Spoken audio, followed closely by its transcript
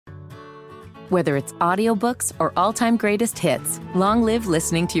Whether it's audiobooks or all-time greatest hits, long live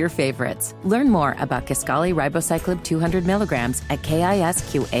listening to your favorites. Learn more about Kisqali Ribociclib 200 milligrams at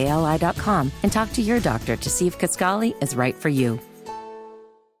KISQALI.com and talk to your doctor to see if Kisqali is right for you.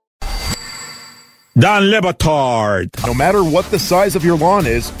 Don Le Batard. No matter what the size of your lawn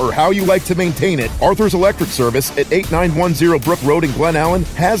is or how you like to maintain it, Arthur's Electric Service at 8910 Brook Road in Glen Allen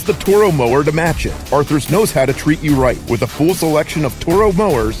has the Toro mower to match it. Arthur's knows how to treat you right with a full selection of Toro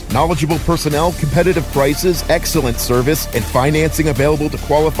mowers, knowledgeable personnel, competitive prices, excellent service, and financing available to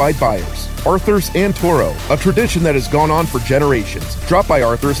qualified buyers. Arthur's and Toro, a tradition that has gone on for generations. Drop by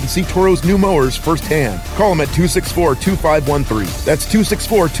Arthur's and see Toro's new mowers firsthand. Call them at 264-2513. That's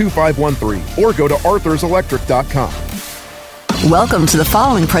 264-2513. Or go to arthurselectric.com. Welcome to the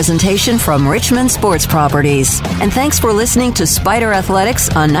following presentation from Richmond Sports Properties. And thanks for listening to Spider Athletics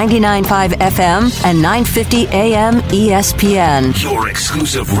on 99.5 FM and 950 AM ESPN. Your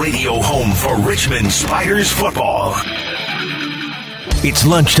exclusive radio home for Richmond Spiders football. It's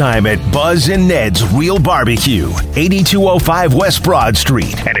lunchtime at Buzz and Ned's Real Barbecue, 8205 West Broad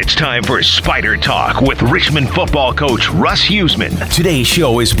Street. And it's time for Spider Talk with Richmond football coach Russ Huesman. Today's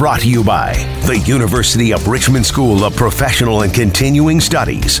show is brought to you by the University of Richmond School of Professional and Continuing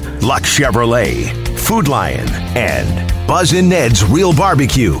Studies, Lux Chevrolet, Food Lion, and Buzz and Ned's Real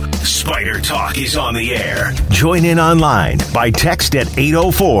Barbecue. Spider Talk is on the air. Join in online by text at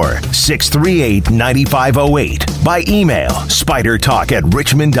 804-638-9508. By email,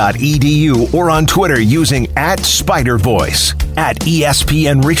 spidertalk@richmond.edu, or on Twitter using @SpiderVoice,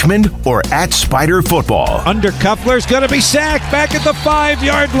 @ESPN Richmond, or @SpiderFootball. Under Cuffler's going to be sacked back at the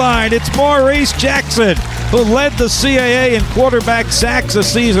 5-yard line. It's Maurice Jackson, who led the CAA in quarterback sacks a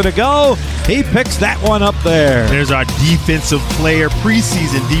season ago. He picks that one up there. There's our defensive player,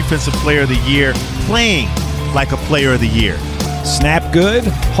 preseason defensive player of the year, playing like a player of the year. Snap good,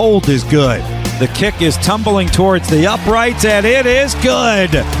 hold is good. The kick is tumbling towards the uprights, and it is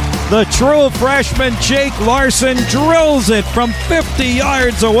good. The true freshman Jake Larson drills it from 50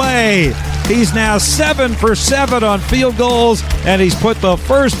 yards away. He's now 7 for 7 on field goals, and he's put the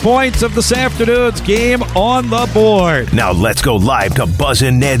first points of this afternoon's game on the board. Now let's go live to Buzz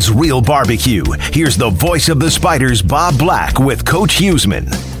and Ned's Real Barbecue. Here's the voice of the Spiders, Bob Black, with Coach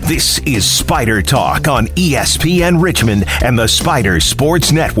Huesman. This is Spider Talk on ESPN Richmond and the Spiders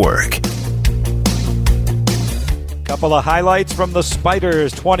Sports Network. Couple of highlights from the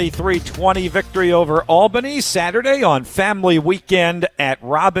Spiders' 23-20 victory over Albany Saturday on Family Weekend at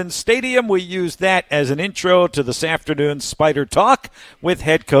Robins Stadium. We used that as an intro to this afternoon's Spider Talk with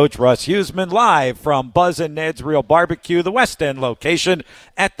head coach Russ Huesman, live from Buzz and Ned's Real Barbecue, the West End location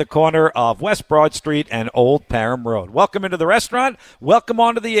at the corner of West Broad Street and Old Parham Road. Welcome into the restaurant. Welcome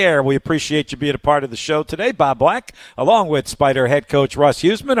onto the air. We appreciate you being a part of the show today. Bob Black, along with Spider head coach Russ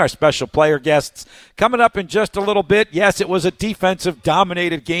Huesman, our special player guests, coming up in just a little bit. Yes, it was a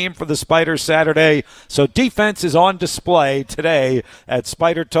defensive-dominated game for the Spiders Saturday, so defense is on display today at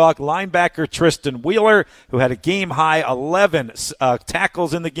Spider Talk. Linebacker Tristan Wheeler, who had a game-high 11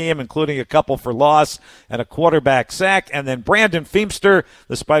 tackles in the game, including a couple for loss and a quarterback sack. And then Brandon Feemster,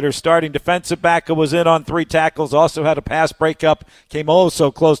 the Spiders' starting defensive back, who was in on 3 tackles, also had a pass breakup, came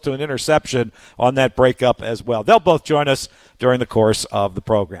so close to an interception on that breakup as well. They'll both join us during the course of the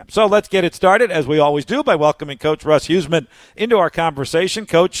program. So let's get it started, as we always do, by welcoming Coach Russ Huesman into our conversation.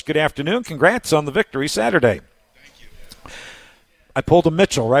 Coach, good afternoon. Congrats on the victory Saturday. Thank you. I pulled a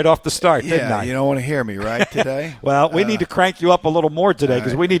Mitchell right off the start, didn't I? You don't want to hear me, right, today? Well, we need to crank you up a little more today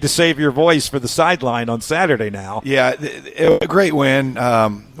because we need to save your voice for the sideline on Saturday now. Yeah, it was a great win.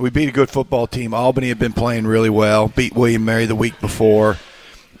 We beat a good football team. Albany had been playing really well, beat William Mary the week before,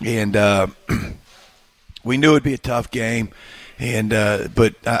 and we knew it would be a tough game.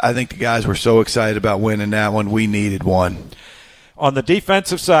 But I think the guys were so excited about winning that one. We needed one. On the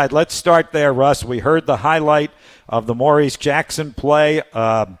defensive side, let's start there, Russ. We heard the highlight of the Maurice Jackson play.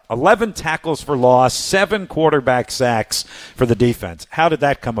 11 tackles for loss, 7 quarterback sacks for the defense. How did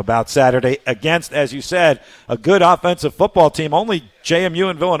that come about Saturday against, as you said, a good offensive football team? Only JMU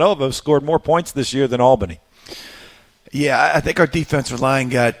and Villanova have scored more points this year than Albany. Yeah, I think our defensive line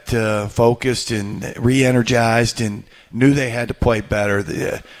got focused and re-energized and knew they had to play better.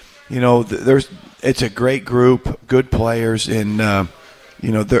 It's a great group, good players, and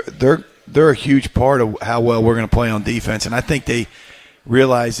they're a huge part of how well we're going to play on defense. And I think they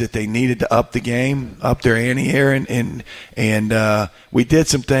realized that they needed to up the game, up their ante here, and we did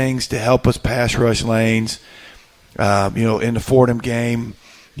some things to help us pass rush lanes. In the Fordham game,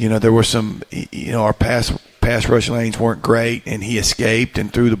 there were some, our pass rush lanes weren't great, and he escaped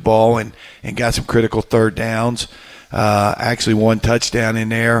and threw the ball and got some critical third downs. Actually, 1 touchdown in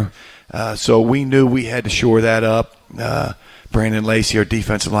there. So we knew we had to shore that up. Brandon Lacey, our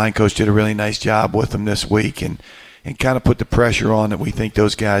defensive line coach, did a really nice job with them this week and kind of put the pressure on that we think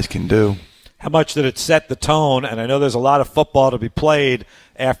those guys can do. How much did it set the tone? And I know there's a lot of football to be played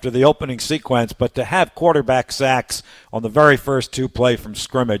after the opening sequence, but to have quarterback sacks on the very first two play from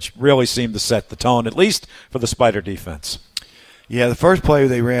scrimmage really seemed to set the tone, at least for the Spider defense. Yeah, the first play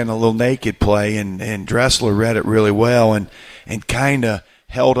they ran a little naked play, and Dressler read it really well and kind of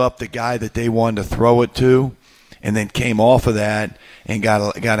held up the guy that they wanted to throw it to, and then came off of that and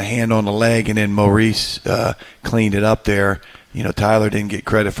got a hand on the leg, and then Maurice cleaned it up there. You know, Tyler didn't get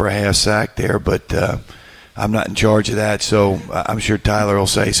credit for a half sack there, but I'm not in charge of that, so I'm sure Tyler will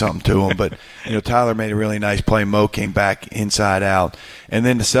say something to him. But, you know, Tyler made a really nice play. Mo came back inside out. And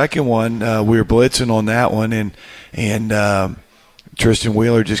then the second one, we were blitzing on that one, and Tristan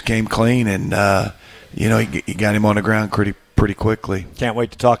Wheeler just came clean, and, you know, he got him on the ground pretty quickly. Can't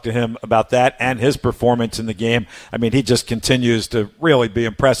wait to talk to him about that and his performance in the game. I mean, he just continues to really be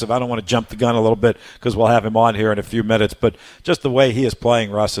impressive. I don't want to jump the gun a little bit because we'll have him on here in a few minutes, but just the way he is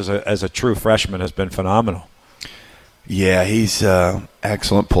playing, Russ, as a true freshman has been phenomenal. Yeah, he's an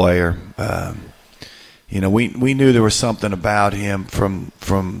excellent player. You know, we knew there was something about him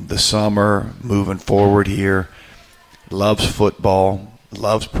from the summer moving forward here. Loves football,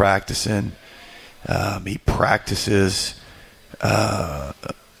 loves practicing. He practices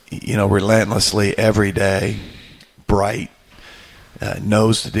you know, relentlessly every day, bright,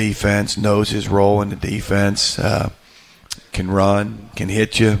 knows the defense, knows his role in the defense, can run, can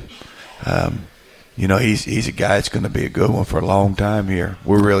hit you. You know, he's a guy that's going to be a good one for a long time here.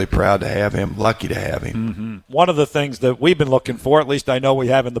 We're really proud to have him, lucky to have him. Mm-hmm. One of the things that we've been looking for, at least I know we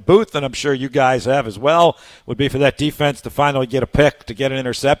have in the booth, and I'm sure you guys have as well, would be for that defense to finally get a pick, to get an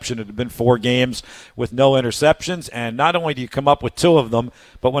interception. It had been 4 games with no interceptions, and not only do you come up with 2 of them,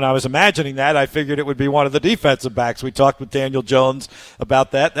 but when I was imagining that, I figured it would be one of the defensive backs. We talked with Daniel Jones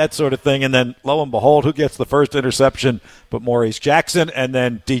about that sort of thing, and then lo and behold, who gets the first interception but Maurice Jackson, and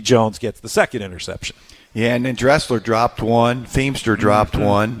then D. Jones gets the second interception. Yeah, and then Dressler dropped one. Feimster dropped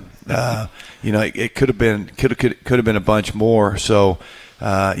one. You know, it could have been a bunch more. So,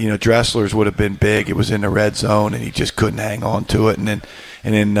 you know, Dressler's would have been big. It was in the red zone, and he just couldn't hang on to it. And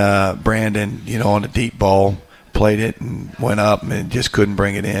then Brandon, you know, on a deep ball, played it and went up and just couldn't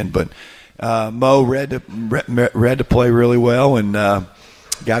bring it in. But Mo read the play really well and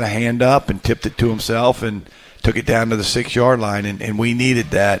got a hand up and tipped it to himself and took it down to the 6-yard line, and we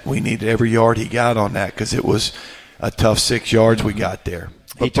needed that. We needed every yard he got on that because it was a tough 6 yards we got there.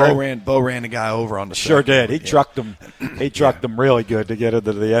 But Bo ran the guy over on the Sure did. He trucked him. He trucked him really good to get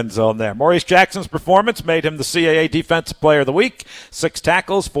into the end zone there. Maurice Jackson's performance made him the CAA Defensive Player of the Week. 6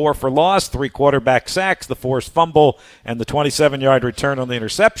 tackles, 4 for loss, 3 quarterback sacks, the forced fumble, and the 27-yard return on the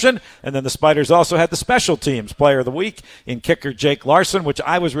interception. And then the Spiders also had the Special Teams Player of the Week in kicker Jake Larson, which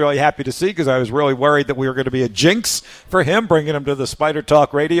I was really happy to see because I was really worried that we were going to be a jinx for him, bringing him to the Spider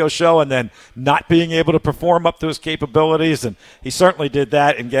Talk radio show and then not being able to perform up to his capabilities. And he certainly did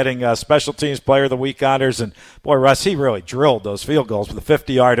that in getting Special Teams Player of the Week honors. And, boy, Russ, he really drilled those field goals with the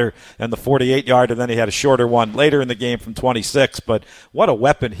 50-yarder and the 48-yarder. Then he had a shorter one later in the game from 26. But what a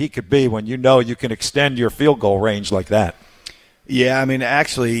weapon he could be when you know you can extend your field goal range like that. Yeah, I mean,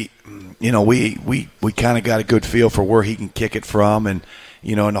 actually, you know, we kind of got a good feel for where he can kick it from. And,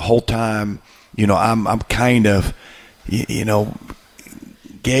 you know, and the whole time, you know, I'm kind of, you know,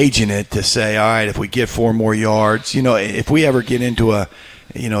 gauging it to say, all right, if we get 4 more yards, you know, if we ever get into a,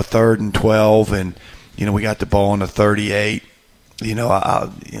 you know, 3rd and 12 and, you know, we got the ball on the 38, you know,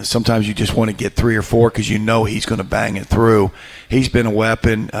 sometimes you just want to get 3 or 4 because you know he's going to bang it through. He's been a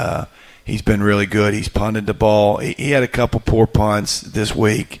weapon. He's been really good. He's punted the ball. He had a couple poor punts this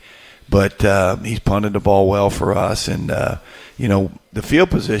week, but he's punted the ball well for us. And, you know, the field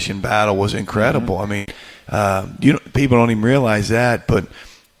position battle was incredible. Mm-hmm. I mean, you know, people don't even realize that, but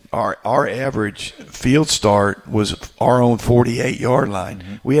our average field start was our own 48-yard line.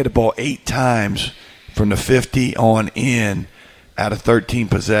 Mm-hmm. We had the ball 8 times from the 50 on in out of 13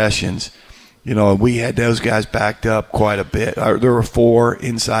 possessions. You know, we had those guys backed up quite a bit. There were 4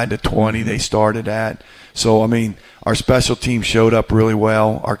 inside the 20 they started at. So, I mean, our special team showed up really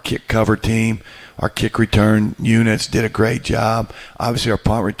well. Our kick cover team, our kick return units did a great job. Obviously, our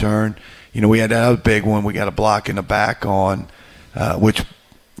punt return, you know, we had that other big one we got a block in the back on, which –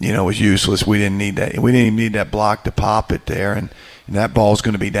 you know, was useless. We didn't need that. We didn't even need that block to pop it there, and that ball's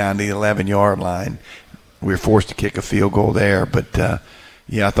going to be down to the 11-yard line. We were forced to kick a field goal there, but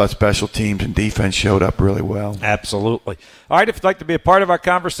I thought special teams and defense showed up really well. Absolutely. All right, if you'd like to be a part of our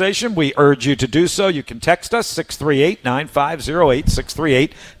conversation, we urge you to do so. You can text us,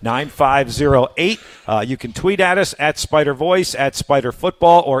 638-9508, 638-9508. You can tweet at us, at Spider Voice, at Spider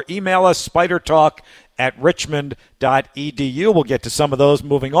Football, or email us, spidertalk@richmond.edu. We'll get to some of those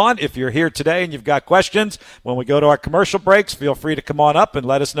moving on. If you're here today and you've got questions, when we go to our commercial breaks, feel free to come on up and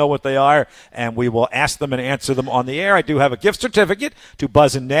let us know what they are, and we will ask them and answer them on the air. I do have a gift certificate to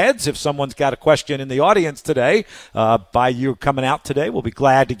Buzz and Ned's. If someone's got a question in the audience today, by you coming out today, we'll be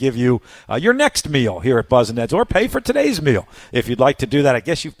glad to give you your next meal here at Buzz and Ned's, or pay for today's meal if you'd like to do that. I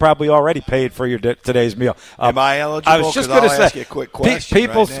guess you've probably already paid for your today's meal. Am I eligible? I was just going to say, ask you a quick question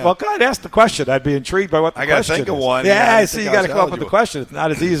people. right now. Well, go ahead, ask the question. I'd be intrigued by what the question is. I got to think of one. Yeah, I see. You got to come up with the question. It's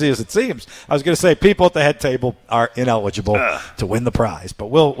not as easy as it seems. I was going to say people at the head table are ineligible to win the prize, but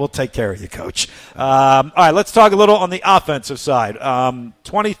we'll take care of you, Coach. All right, let's talk a little on the offensive side.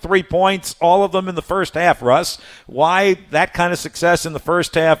 23 points, all of them in the first half, Russ. Why that kind of success in the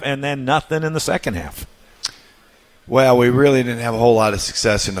first half and then nothing in the second half? Well, we really didn't have a whole lot of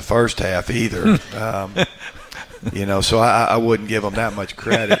success in the first half either. So I wouldn't give them that much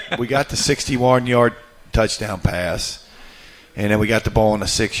credit. We got the 61-yard touchdown pass, and then we got the ball on the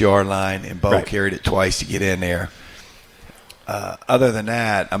 6-yard line, and Bo carried it twice to get in there. Other than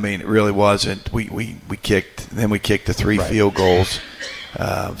that, I mean, it really wasn't. We kicked the 3 field goals.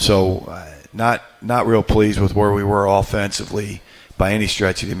 Not real pleased with where we were offensively by any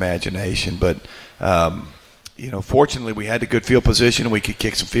stretch of the imagination. But fortunately, we had a good field position and we could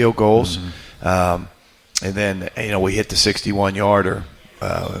kick some field goals. And then we hit the 61-yarder,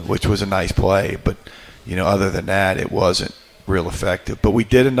 which was a nice play. But other than that, it wasn't real effective. But we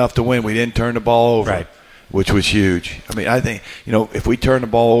did enough to win. We didn't turn the ball over, which was huge. I mean, I think, if we turn the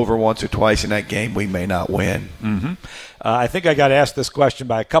ball over once or twice in that game, we may not win. Mm-hmm. I think I got asked this question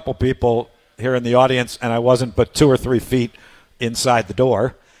by a couple people here in the audience, and I wasn't but 2 or 3 feet inside the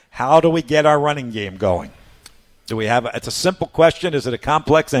door. How do we get our running game going? Do we have it's a simple question. Is it a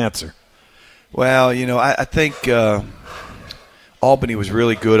complex answer? Well, I think Albany was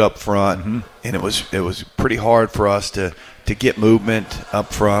really good up front, and it was pretty hard for us to get movement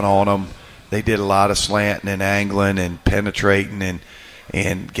up front on them. They did a lot of slanting and angling and penetrating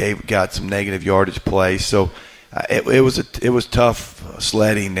and got some negative yardage plays. So it was tough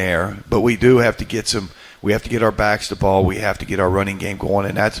sledding there. But we do have to get we have to get our backs to the ball. We have to get our running game going,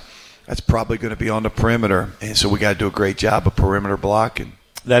 and that's probably going to be on the perimeter. And so we got to do a great job of perimeter blocking.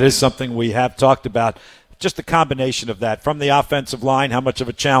 That is something we have talked about. Just the combination of that from the offensive line, how much of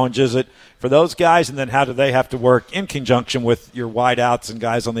a challenge is it for those guys, and then how do they have to work in conjunction with your wideouts and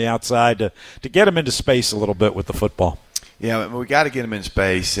guys on the outside to get them into space a little bit with the football? Yeah, we got to get them in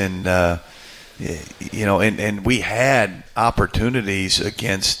space, and and we had opportunities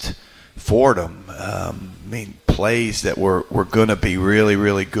against Fordham. Plays that were going to be really,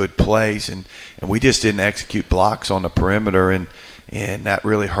 really good plays, and we just didn't execute blocks on the perimeter, and that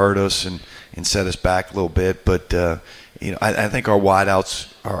really hurt us and set us back a little bit. But, I think our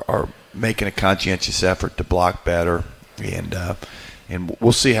wideouts are making a conscientious effort to block better, and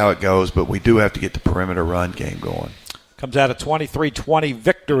we'll see how it goes. But we do have to get the perimeter run game going. Comes out a 23-20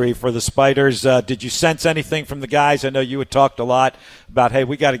 victory for the Spiders. Did you sense anything from the guys? I know you had talked a lot about, hey,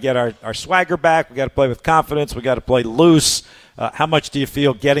 we got to get our swagger back. We got to play with confidence. We got to play loose. How much do you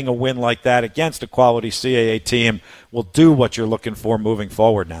feel getting a win like that against a quality CAA team will do what you're looking for moving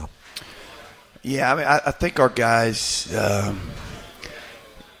forward now? Yeah, I think our guys,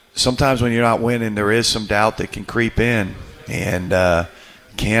 sometimes when you're not winning, there is some doubt that can creep in. And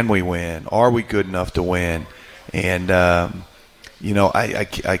can we win? Are we good enough to win? And, I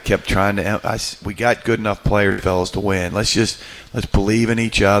kept trying to – we got good enough players, fellas, to win. Let's believe in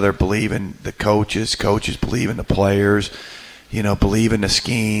each other, believe in the coaches believe in the players, believe in the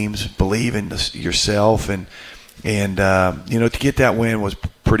schemes, believe in yourself. And to get that win was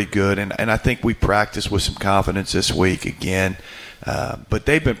pretty good. And I think we practiced with some confidence this week again. But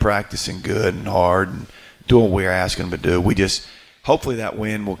they've been practicing good and hard and doing what we're asking them to do. Hopefully that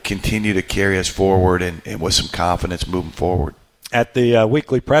win will continue to carry us forward and with some confidence moving forward. At the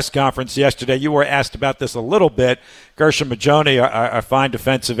weekly press conference yesterday, you were asked about this a little bit. Gershon Majoni, our fine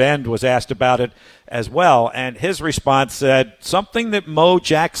defensive end, was asked about it as well. And his response said something that Mo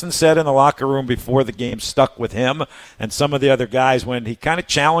Jackson said in the locker room before the game stuck with him and some of the other guys when he kind of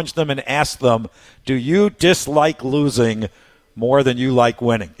challenged them and asked them, do you dislike losing more than you like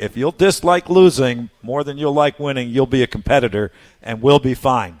winning? If you'll dislike losing more than you'll like winning, you'll be a competitor and we'll be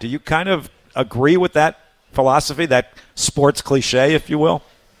fine. Do you kind of agree with that philosophy, that sports cliche, if you will?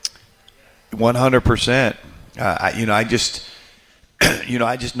 100%.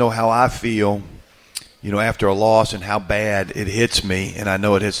 I just know how I feel, after a loss and how bad it hits me, and I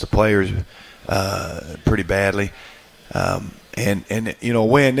know it hits the players pretty badly. And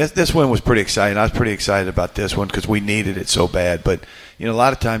win. This win was pretty exciting. I was pretty excited about this one because we needed it so bad. But, a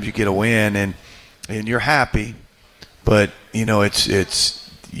lot of times you get a win and you're happy, but, it's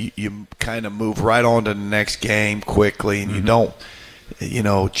you kind of move right on to the next game quickly, and you don't,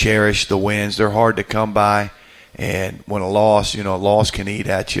 cherish the wins. They're hard to come by. And when a loss can eat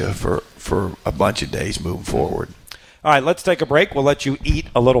at you for a bunch of days moving forward. All right, let's take a break. We'll let you eat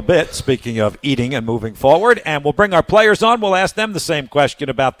a little bit, speaking of eating and moving forward, and we'll bring our players on. We'll ask them the same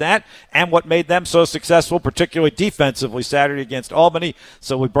question about that and what made them so successful, particularly defensively Saturday against Albany.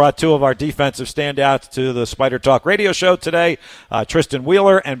 So we brought two of our defensive standouts to the Spider Talk radio show today. Tristan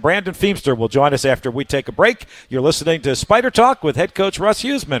Wheeler and Brandon Feemster will join us after we take a break. You're listening to Spider Talk with head coach Russ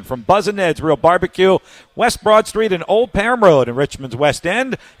Huesman from Buzz & Ned's Real Barbecue, West Broad Street and Old Parham Road in Richmond's West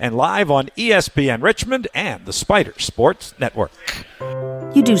End, and live on ESPN Richmond and the Spider Sports Network.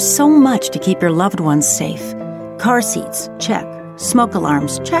 You do so much to keep your loved ones safe. Car seats, check. Smoke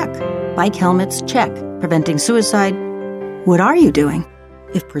alarms, check. Bike helmets, check. Preventing suicide. What are you doing?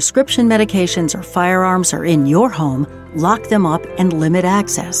 If prescription medications or firearms are in your home, lock them up and limit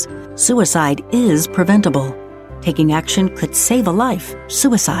access. Suicide is preventable. Taking action could save a life.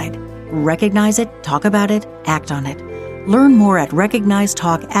 Suicide. Recognize it, talk about it, act on it. Learn more at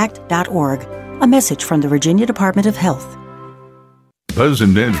RecognizeTalkAct.org. A message from the Virginia Department of Health. Buzz &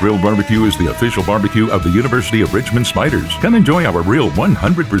 Ned's Real Barbecue is the official barbecue of the University of Richmond Spiders. Come enjoy our real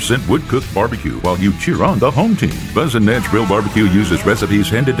 100% wood-cooked barbecue while you cheer on the home team. Buzz & Ned's Real Barbecue uses recipes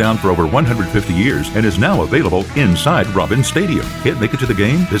handed down for over 150 years and is now available inside Robins Stadium. Can't make it to the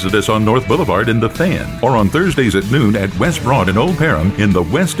game? Visit us on North Boulevard in the Fan or on Thursdays at noon at West Broad and Old Parham in the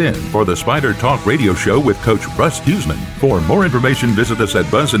West End for the Spider Talk radio show with Coach Russ Huesman. For more information, visit us at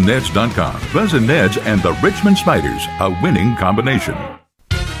buzzandneds.com. Buzz & Ned's and the Richmond Spiders, a winning combination.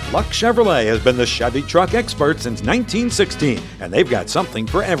 Luck Chevrolet has been the Chevy truck expert since 1916, and they've got something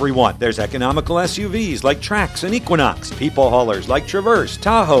for everyone. There's economical SUVs like Trax and Equinox, people haulers like Traverse,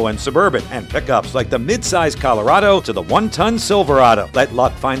 Tahoe, and Suburban, and pickups like the midsize Colorado to the one-ton Silverado. Let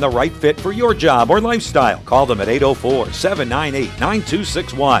Luck find the right fit for your job or lifestyle. Call them at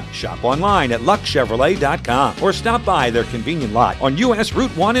 804-798-9261. Shop online at luckchevrolet.com or stop by their convenient lot on U.S.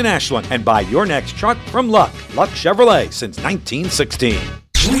 Route 1 in Ashland and buy your next truck from Luck. Luck Chevrolet since 1916.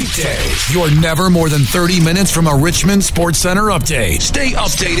 Weekdays, you're never more than 30 minutes from a Richmond Sports Center update. Stay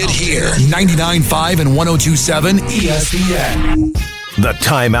updated here. 99.5 and 102.7 ESPN. The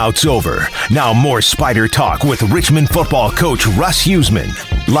timeout's over. Now more Spider Talk with Richmond football coach Russ Huesman.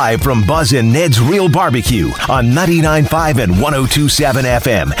 Live from Buzz & Ned's Real Barbecue on 99.5 and 102.7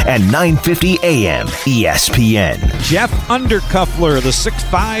 FM and 950 AM ESPN. Jeff Undercuffler, the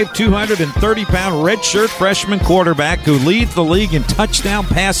 6'5", 230-pound redshirt freshman quarterback who leads the league in touchdown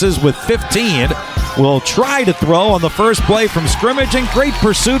passes with 15, will try to throw on the first play from scrimmage, and great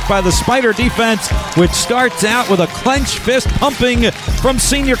pursuit by the Spider defense, which starts out with a clenched fist pumping from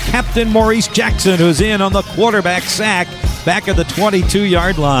senior captain Maurice Jackson, who's in on the quarterback sack back at the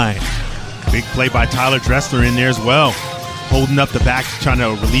 22-yard line. Big play by Tyler Dressler in there as well, holding up the back, trying to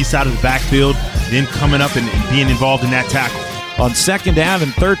release out of the backfield, then coming up and being involved in that tackle. On second down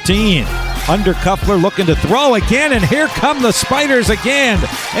and 13, Undercuffler looking to throw again, and here come the Spiders again.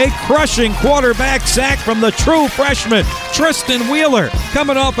 A crushing quarterback sack from the true freshman, Tristan Wheeler.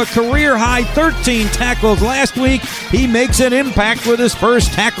 Coming off a career-high 13 tackles last week, he makes an impact with his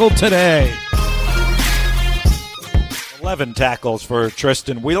first tackle today. 11 tackles for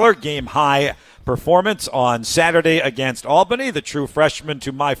Tristan Wheeler, game-high performance on Saturday against Albany. The true freshman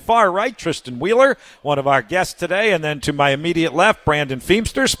to my far right, Tristan Wheeler, one of our guests today, and then to my immediate left, Brandon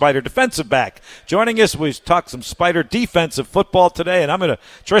Feemster, Spider defensive back. Joining us, we talked some Spider defensive football today, and I'm going to,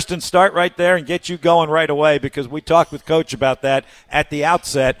 Tristan, start right there and get you going right away because we talked with Coach about that at the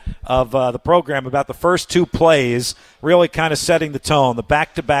outset of the program, about the first two plays really kind of setting the tone, the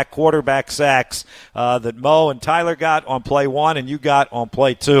back-to-back quarterback sacks that Mo and Tyler got on play one and you got on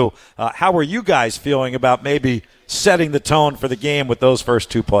play two. How were you guys feeling about maybe setting the tone for the game with those first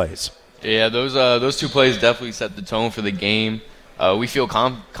two plays? Yeah, those two plays definitely set the tone for the game. We feel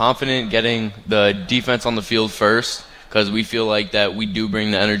confident getting the defense on the field first because we feel like that we do bring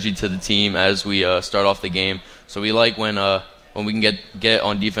the energy to the team as we start off the game. So we like when we can get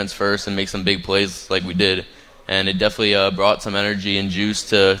on defense first and make some big plays like we did. And it definitely brought some energy and juice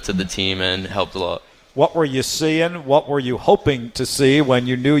to the team and helped a lot. What were you seeing? What were you hoping to see when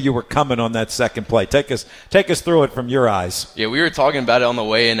you knew you were coming on that second play? Take us through it from your eyes. Yeah, we were talking about it on the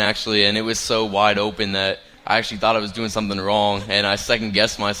way in, actually, and it was so wide open that I actually thought I was doing something wrong, and I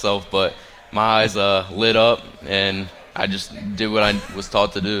second-guessed myself, but my eyes lit up, and I just did what I was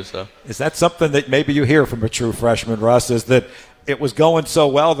taught to do. So, is that something that maybe you hear from a true freshman, Russ, is that it was going so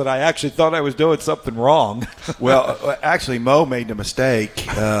well that I actually thought I was doing something wrong? Well, actually, Mo made the mistake.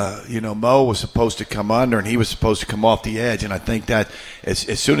 Mo was supposed to come under, and he was supposed to come off the edge. And I think that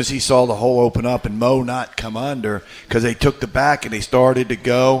as soon as he saw the hole open up and Mo not come under, because they took the back and they started to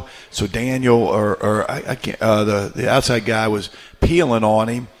go, so Daniel the outside guy was peeling on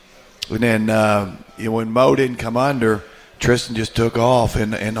him. And then when Mo didn't come under, Tristan just took off in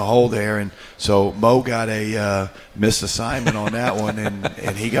the hole there, and so Mo got a missed assignment on that one,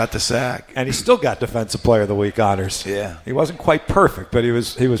 and he got the sack. And he still got Defensive Player of the Week honors. Yeah, he wasn't quite perfect, but he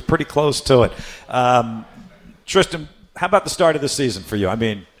was pretty close to it. Tristan, how about the start of the season for you? I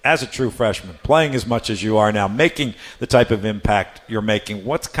mean, as a true freshman, playing as much as you are now, making the type of impact you're making,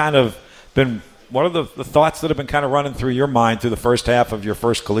 what are the thoughts that have been kind of running through your mind through the first half of your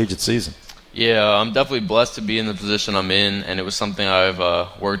first collegiate season? Yeah, I'm definitely blessed to be in the position I'm in, and it was something I've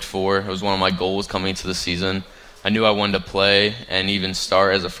worked for. It was one of my goals coming into the season. I knew I wanted to play and even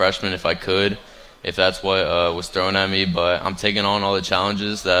start as a freshman if I could, if that's what was thrown at me. But I'm taking on all the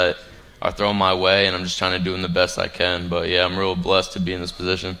challenges that are thrown my way, and I'm just trying to do them the best I can. But, yeah, I'm real blessed to be in this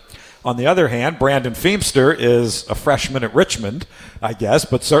position. On the other hand, Brandon Feemster is a freshman at Richmond, I guess,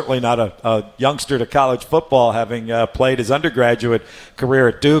 but certainly not a youngster to college football, having played his undergraduate career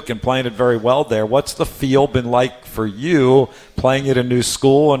at Duke and playing it very well there. What's the feel been like for you playing at a new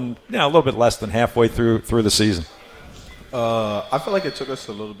school and a little bit less than halfway through the season? I feel like it took us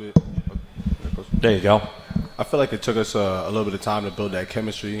a little bit. There you go. I feel like it took us a little bit of time to build that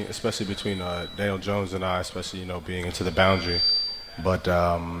chemistry, especially between Daniel Jones and I, especially being into the boundary. But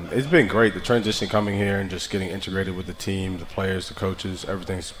it's been great. The transition coming here and just getting integrated with the team, the players, the coaches,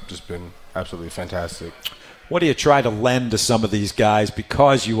 everything's just been absolutely fantastic. What do you try to lend to some of these guys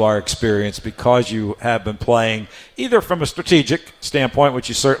because you are experienced, because you have been playing, either from a strategic standpoint, which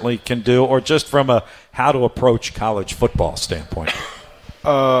you certainly can do, or just from a how to approach college football standpoint?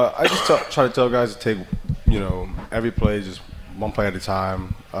 I just try to tell guys to take, every play just one play at a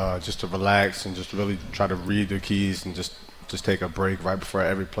time, just to relax and just really try to read their keys and just take a break right before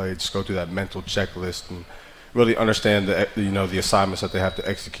every play, just go through that mental checklist and really understand the assignments that they have to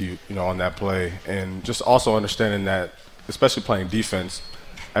execute, on that play. And just also understanding that, especially playing defense,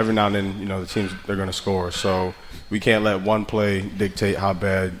 every now and then, the teams, they're going to score. So we can't let one play dictate how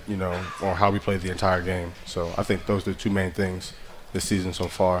bad, or how we play the entire game. So I think those are the two main things this season so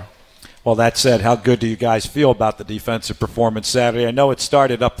far. Well, that said, how good do you guys feel about the defensive performance Saturday? I know it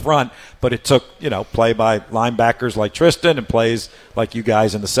started up front, but it took, play by linebackers like Tristan and plays like you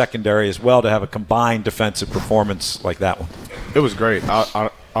guys in the secondary as well to have a combined defensive performance like that one. It was great.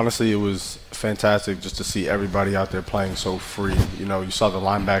 Honestly, it was fantastic just to see everybody out there playing so free. You saw the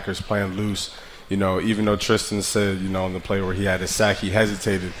linebackers playing loose. Even though Tristan said, on the play where he had his sack, he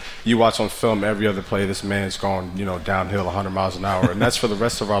hesitated. You watch on film every other play, this man's going, downhill 100 miles an hour. And that's for the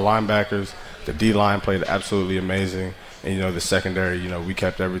rest of our linebackers. The D-line played absolutely amazing. And, the secondary, we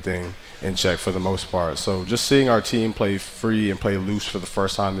kept everything in check for the most part. So just seeing our team play free and play loose for the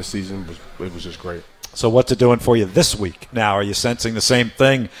first time this season, it was just great. So what's it doing for you this week? Now, are you sensing the same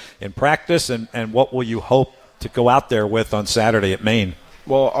thing in practice? And what will you hope to go out there with on Saturday at Maine?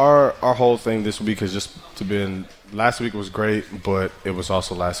 Well, our whole thing this week is just to be in. Last week was great, but it was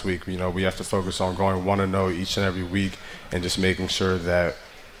also last week. We have to focus on going 1-0 each and every week and just making sure that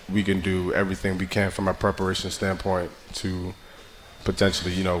we can do everything we can from a preparation standpoint to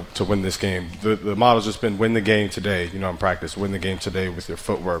potentially, to win this game. The model's just been win the game today, in practice. Win the game today with your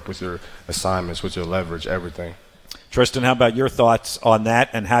footwork, with your assignments, with your leverage, everything. Tristan, how about your thoughts on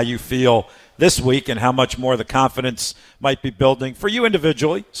that and how you feel this week and how much more the confidence might be building for you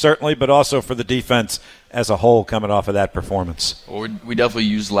individually, certainly, but also for the defense as a whole coming off of that performance? Well, we definitely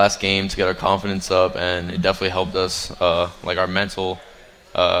used the last game to get our confidence up, and it definitely helped us, our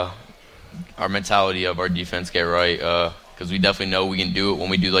mentality of our defense get right, because we definitely know we can do it when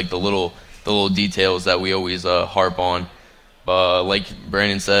we do the little details that we always harp on. But like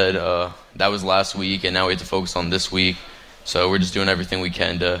Brandon said, that was last week, and now we have to focus on this week. So we're just doing everything we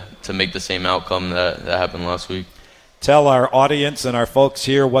can to make the same outcome that happened last week. Tell our audience and our folks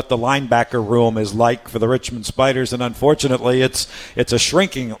here what the linebacker room is like for the Richmond Spiders, and unfortunately it's a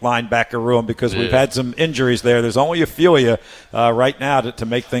shrinking linebacker room because we've had some injuries there. There's only a few of you right now to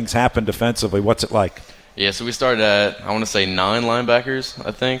make things happen defensively. What's it like? Yeah, so we started at, I want to say 9 linebackers,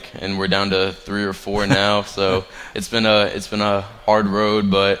 I think, and we're down to 3 or 4 now. So it's been a hard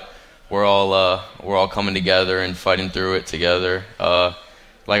road, but we're all coming together and fighting through it together.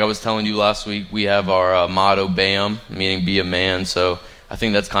 Like like I was telling you last week, we have our motto BAM, meaning be a man. So I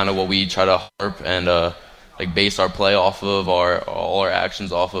think that's kind of what we try to harp and like base our play off of, all our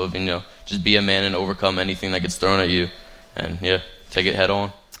actions off of, and just be a man and overcome anything that gets thrown at you, and take it head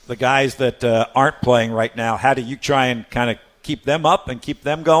on. The guys that aren't playing right now, how do you try and kind of keep them up and keep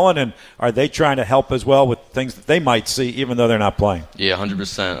them going, and are they trying to help as well with things that they might see even though they're not playing? Yeah,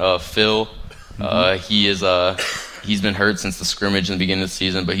 100%. Phil, he's been hurt since the scrimmage in the beginning of the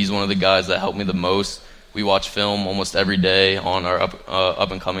season, but he's one of the guys that helped me the most. We watch film almost every day on our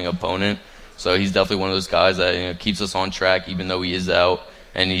up and coming opponent, so he's definitely one of those guys that keeps us on track even though he is out,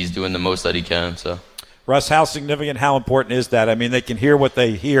 and he's doing the most that he can. So, Russ, how significant, how important is that? I mean, they can hear what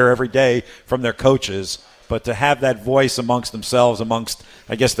they hear every day from their coaches, but to have that voice amongst themselves, amongst,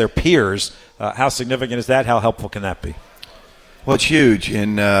 I guess, their peers, how significant is that? How helpful can that be? Well, it's huge,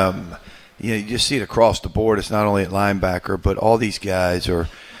 and you just see it across the board. It's not only at linebacker, but all these guys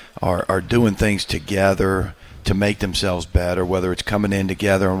are doing things together to make themselves better, whether it's coming in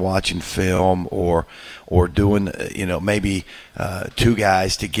together and watching film or doing, maybe two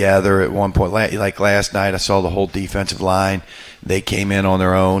guys together at one point. Like last night, I saw the whole defensive line. They came in on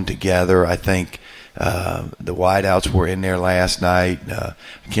their own together. I think the wideouts were in there last night.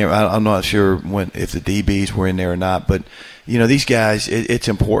 I'm not sure if the DBs were in there or not, but these guys, it's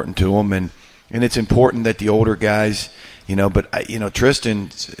important to them, and it's important that the older guys, But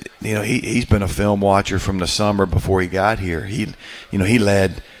Tristan, he's been a film watcher from the summer before he got here. He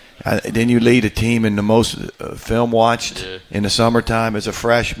led. Didn't you lead a team in the most film watched in the summertime as a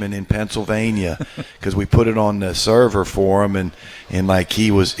freshman in Pennsylvania? Because we put it on the server for him, and like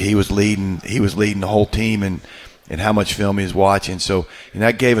he was leading the whole team and how much film he was watching. So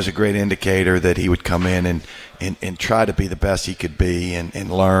that gave us a great indicator that he would come in and try to be the best he could be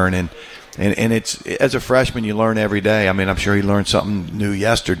and learn and it's, as a freshman, you learn every day. I mean, I'm sure he learned something new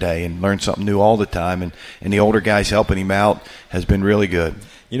yesterday and learned something new all the time. And the older guys helping him out has been really good.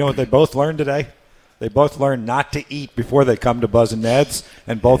 You know what they both learned today? They both learned not to eat before they come to Buzz and Ned's,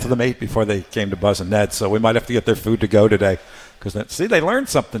 and both of them ate before they came to Buzz and Ned's. So we might have to get their food to go today. Because they learned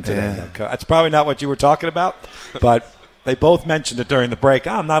something today. Yeah. That's probably not what you were talking about, but they both mentioned it during the break.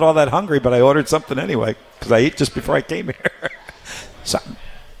 I'm not all that hungry, but I ordered something anyway because I ate just before I came here. So,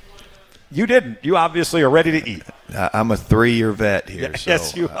 you didn't. You obviously are ready to eat. I'm a 3-year vet here, so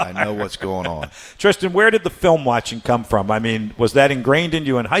yes, you are. I know what's going on. Tristan, where did the film watching come from? I mean, was that ingrained in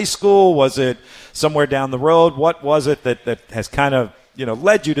you in high school? Was it somewhere down the road? What was it that has kind of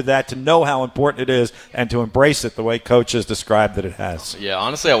led you to that, to know how important it is and to embrace it the way Coach has described that it has? Yeah,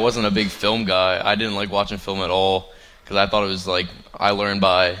 honestly, I wasn't a big film guy. I didn't like watching film at all because I thought it was like I learned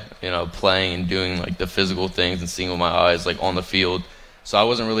by playing and doing like the physical things and seeing with my eyes like on the field. So I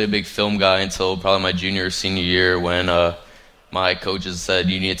wasn't really a big film guy until probably my junior or senior year when my coaches said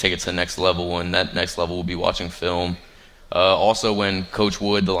you need to take it to the next level, and that next level will be watching film. Also, when Coach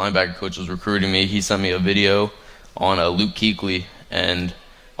Wood, the linebacker coach, was recruiting me, he sent me a video on Luke Kuechly, and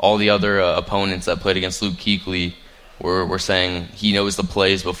all the other opponents that played against Luke Kuechly were saying he knows the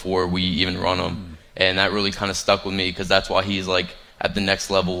plays before we even run them. And that really kind of stuck with me because that's why he's like at the next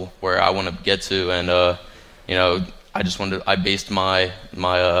level where I want to get to. And, I based my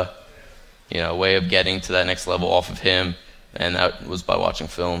way of getting to that next level off of him, and that was by watching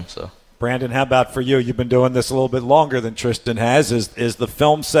film. So, Brandon, how about for you? You've been doing this a little bit longer than Tristan has. Is the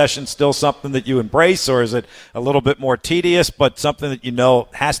film session still something that you embrace, or is it a little bit more tedious, but something that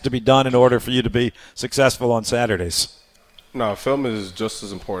has to be done in order for you to be successful on Saturdays? No, film is just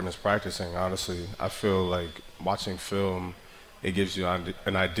as important as practicing, honestly. I feel like watching film, it gives you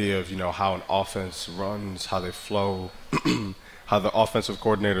an idea of, how an offense runs, how they flow, how the offensive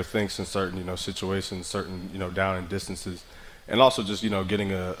coordinator thinks in certain, situations, certain, down and distances. And also just,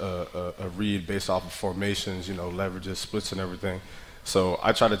 getting a read based off of formations, leverages, splits and everything. So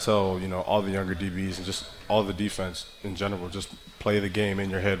I try to tell, all the younger DBs and just all the defense in general, just play the game in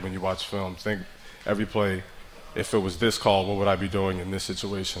your head when you watch film. Think every play, if it was this call, what would I be doing in this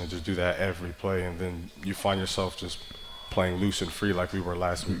situation? And just do that every play. And then you find yourself just playing loose and free like we were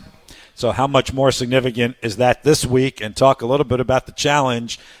last week. So how much more significant is that this week? And talk a little bit about the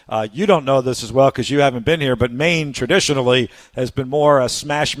challenge. You don't know this as well because you haven't been here, but Maine traditionally has been more a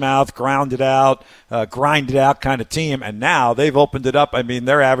smash mouth, grind it out kind of team. And now they've opened it up. I mean,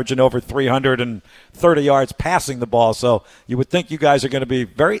 they're averaging over 330 yards passing the ball. So you would think you guys are going to be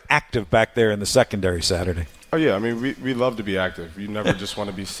very active back there in the secondary Saturday. Oh, yeah. I mean, we love to be active. You never just want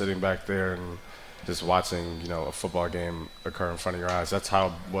to be sitting back there and just watching, a football game occur in front of your eyes. That's how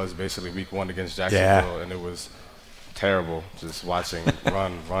it was basically week 1 against Jacksonville, and it was terrible just watching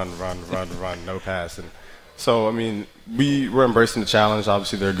run, no pass. And So, I mean, we're embracing the challenge.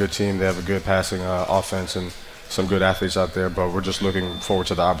 Obviously, they're a good team. They have a good passing offense and some good athletes out there. But we're just looking forward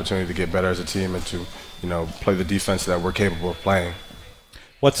to the opportunity to get better as a team and to, play the defense that we're capable of playing.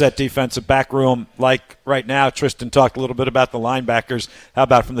 What's that defensive back room like right now? Tristan talked a little bit about the linebackers. How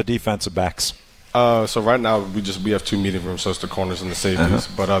about from the defensive backs? So right now we have two meeting rooms, so it's the corners and the safeties.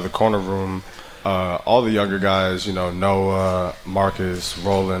 But the corner room, all the younger guys, Noah, Marcus,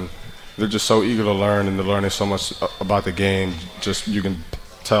 Roland, they're just so eager to learn, and they're learning so much about the game. Just you can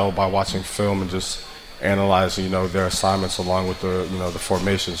tell by watching film and just analyzing, their assignments along with the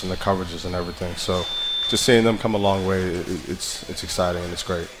formations and the coverages and everything. So just seeing them come a long way, it's exciting and it's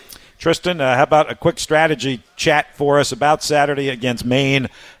great. Tristan, how about a quick strategy chat for us about Saturday against Maine,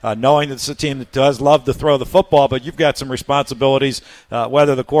 knowing that it's a team that does love to throw the football, but you've got some responsibilities,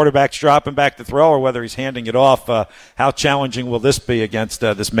 whether the quarterback's dropping back to throw or whether he's handing it off. How challenging will this be against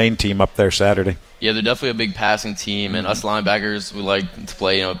this Maine team up there Saturday? Yeah, they're definitely a big passing team, and us linebackers, we like to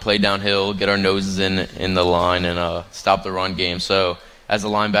play downhill, get our noses in the line, and stop the run game. So as a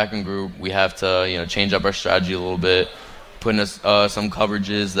linebacking group, we have to change up our strategy a little bit, putting us some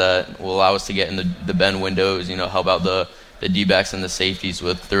coverages that will allow us to get in the bend windows, help out the D-backs and the safeties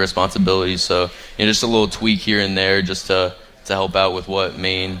with their responsibilities. So just a little tweak here and there just to help out with what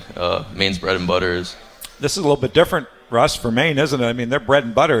Maine's bread and butter is. This is a little bit different, Russ, for Maine, isn't it? I mean, their bread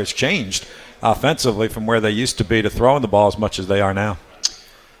and butter has changed offensively from where they used to be to throwing the ball as much as they are now.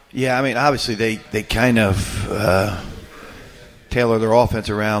 Yeah, I mean, obviously they kind of tailor their offense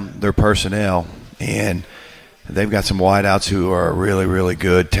around their personnel, and they've got some wideouts who are really, really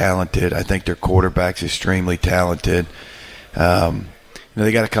good, talented. I think their quarterback's extremely talented.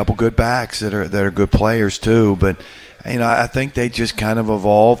 They got a couple good backs that are good players too. But I think they just kind of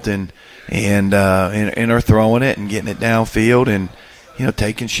evolved and are throwing it and getting it downfield and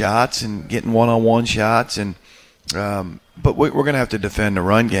taking shots and getting one-on-one shots. And but we're going to have to defend the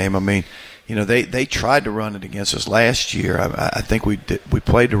run game. I mean, they tried to run it against us last year. I think we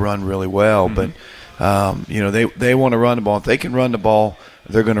played the run really well, but. They want to run the ball. If they can run the ball,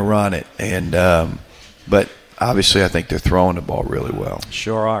 they're going to run it. And but obviously, I think they're throwing the ball really well.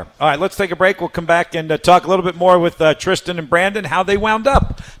 Sure are. All right, let's take a break. We'll come back and talk a little bit more with Tristan and Brandon, how they wound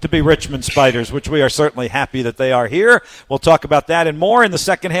up to be Richmond Spiders, which we are certainly happy that they are here. We'll talk about that and more in the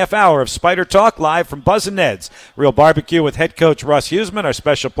second half hour of Spider Talk, live from Buzz and Ned's Real Barbecue with head coach Russ Huseman, our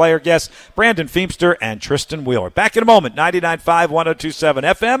special player guests, Brandon Feemster and Tristan Wheeler. Back in a moment, 99.5, 102.7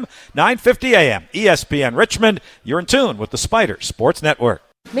 FM, 950 AM, ESPN Richmond. You're in tune with the Spider Sports Network.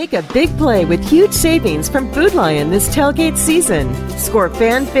 Make a big play with huge savings from Food Lion this tailgate season. Score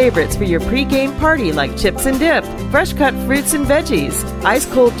fan favorites for your pregame party like chips and dip, fresh-cut fruits and veggies,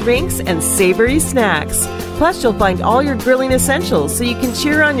 ice-cold drinks, and savory snacks. Plus, you'll find all your grilling essentials so you can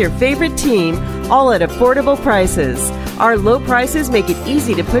cheer on your favorite team, all at affordable prices. Our low prices make it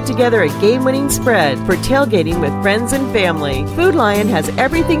easy to put together a game-winning spread for tailgating with friends and family. Food Lion has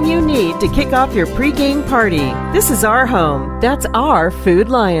everything you need to kick off your pregame party. This is our home. That's our Food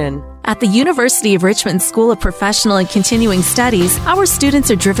Lion. At the University of Richmond School of Professional and Continuing Studies, our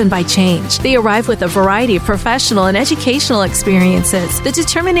students are driven by change. They arrive with a variety of professional and educational experiences, the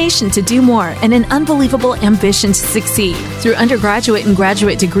determination to do more, and an unbelievable ambition to succeed. Through undergraduate and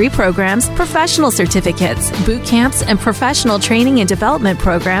graduate degree programs, professional certificates, boot camps, and professional training and development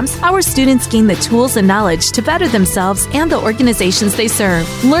programs, our students gain the tools and knowledge to better themselves and the organizations they serve.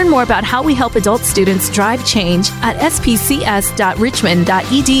 Learn more about how we help adult students drive change at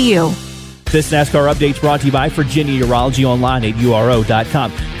spcs.richmond.edu. This NASCAR update's brought to you by Virginia Urology, online at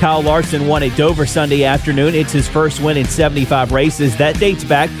URO.com. Kyle Larson won at Dover Sunday afternoon. It's his first win in 75 races. That dates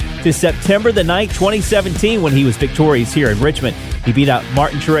back to September the 9th, 2017, when he was victorious here in Richmond. He beat out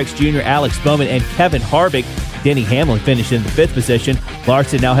Martin Truex Jr., Alex Bowman, and Kevin Harvick. Denny Hamlin finished in the 5th position.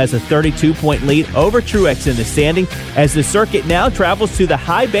 Larson now has a 32-point lead over Truex in the standing as the circuit now travels to the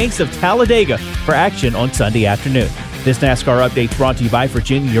high banks of Talladega for action on Sunday afternoon. This NASCAR update's brought to you by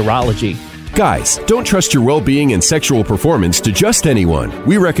Virginia Urology. Guys, don't trust your well-being and sexual performance to just anyone.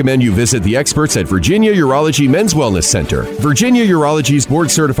 We recommend you visit the experts at Virginia Urology Men's Wellness Center. Virginia Urology's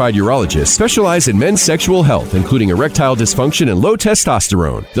board-certified urologists specialize in men's sexual health, including erectile dysfunction and low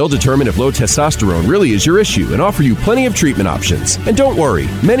testosterone. They'll determine if low testosterone really is your issue and offer you plenty of treatment options. And don't worry,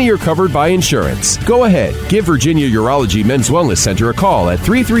 many are covered by insurance. Go ahead, give Virginia Urology Men's Wellness Center a call at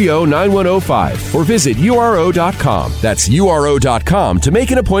 330-9105 or visit URO.com. That's URO.com to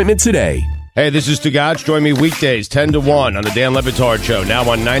make an appointment today. Hey, this is Stugotz. Join me weekdays 10 to 1 on the Dan Le Batard Show, now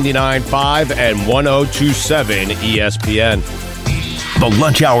on 99.5 and 102.7 ESPN. The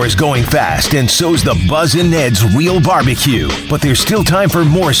lunch hour is going fast, and so's the Buzz and Ned's Real Barbecue. But there's still time for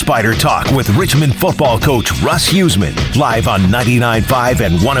more Spider Talk with Richmond football coach Russ Huesman, live on 99.5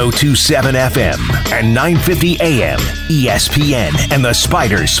 and 102.7 FM and 950 AM, ESPN, and the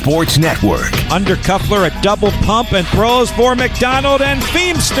Spider Sports Network. Under Cuffler, a double pump and throws for McDonald, and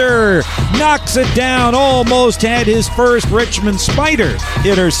Feemster knocks it down. Almost had his first Richmond Spider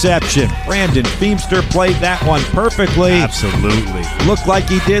interception. Brandon Feemster played that one perfectly. Absolutely. Looked like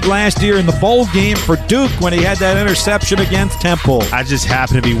he did last year in the bowl game for Duke when he had that interception against Temple. I just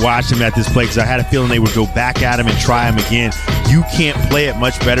happened to be watching him at this play because I had a feeling they would go back at him and try him again. You can't play it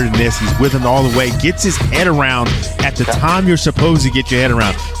much better than this. He's with him all the way. Gets his head around at the time you're supposed to get your head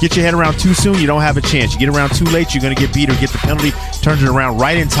around. Get your head around too soon, you don't have a chance. You get around too late, you're going to get beat or get the penalty. Turns it around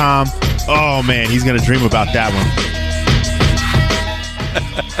right in time. Oh, man, he's going to dream about that one.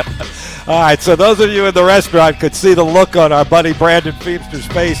 All right, so those of you in the restaurant could see the look on our buddy Brandon Feemster's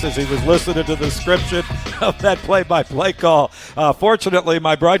face as he was listening to the description of that play-by-play call. Fortunately,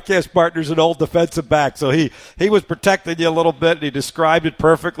 my broadcast partner's an old defensive back, so he was protecting you a little bit, and he described it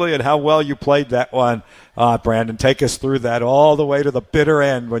perfectly and how well you played that one. Brandon, take us through that all the way to the bitter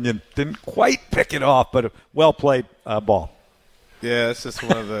end when you didn't quite pick it off, but a well-played ball. Yeah, it's just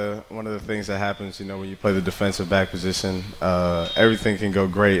one of the things that happens, when you play the defensive back position. Everything can go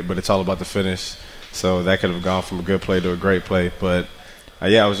great, but it's all about the finish. So that could have gone from a good play to a great play. But,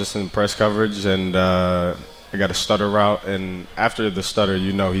 I was just in press coverage, and I got a stutter route. And after the stutter,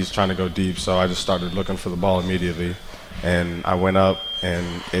 he's trying to go deep. So I just started looking for the ball immediately. And I went up, and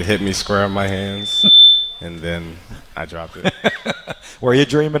it hit me square in my hands. And then I dropped it. Were you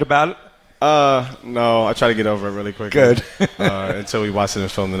dreaming about it? No, I tried to get over it really quickly. Good. Until we watched it in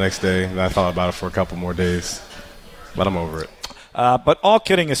film the next day, and I thought about it for a couple more days. But I'm over it. But all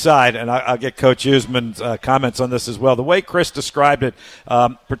kidding aside, and I'll get Coach Huesman's comments on this as well, the way Chris described it,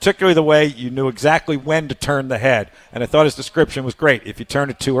 particularly the way you knew exactly when to turn the head, and I thought his description was great. If you turn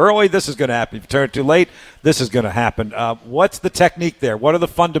it too early, this is going to happen. If you turn it too late, this is going to happen. What's the technique there? What are the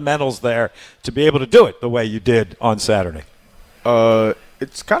fundamentals there to be able to do it the way you did on Saturday?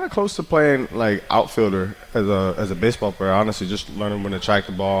 It's kind of close to playing like outfielder as a baseball player. Honestly, just learning when to track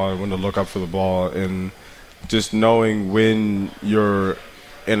the ball and when to look up for the ball, and just knowing when you're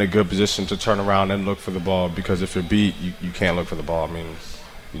in a good position to turn around and look for the ball. Because if you're beat, you can't look for the ball. I mean,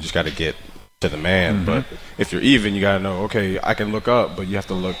 you just got to get to the man. Mm-hmm. But if you're even, you got to know, okay, I can look up, but you have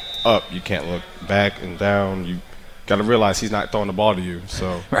to look up. You can't look back and down. You got to realize he's not throwing the ball to you.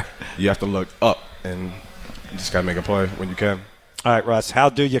 So right. You have to look up, and you just got to make a play when you can. All right, Russ, how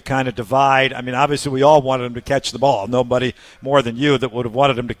do you kind of divide? I mean, obviously we all wanted him to catch the ball. Nobody more than you that would have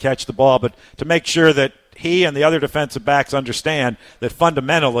wanted him to catch the ball. But to make sure that he and the other defensive backs understand that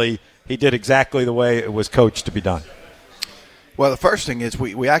fundamentally he did exactly the way it was coached to be done. Well, the first thing is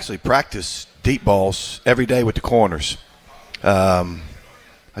we actually practice deep balls every day with the corners. I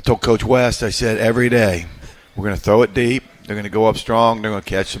told Coach West, I said, every day we're going to throw it deep. They're going to go up strong. They're going to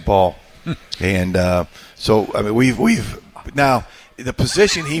catch the ball. And so, I mean, we've now, the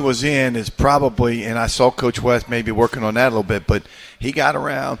position he was in is probably, and I saw Coach West maybe working on that a little bit, but he got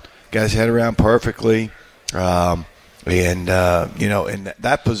his head around perfectly. And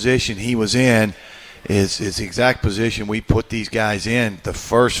that position he was in is the exact position we put these guys in the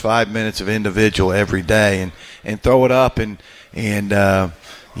first 5 minutes of individual every day and throw it up and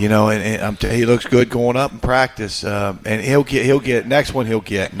he looks good going up in practice, and he'll get next one. He'll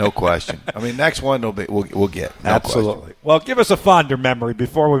get no question. I mean, next one we'll get no absolutely. Question. Well, give us a fonder memory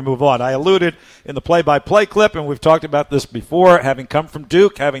before we move on. I alluded in the play-by-play clip, and we've talked about this before. Having come from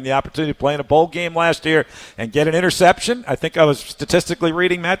Duke, having the opportunity to play in a bowl game last year and get an interception. I think I was statistically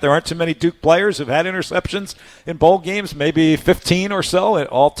reading that there aren't too many Duke players who've had interceptions in bowl games, maybe 15 or so at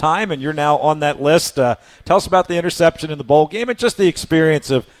all time, and you're now on that list. Tell us about the interception in the bowl game and just the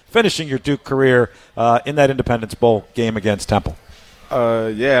experience of finishing your Duke career in that Independence Bowl game against Temple.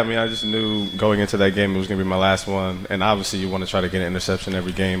 I just knew going into that game it was going to be my last one. And obviously you want to try to get an interception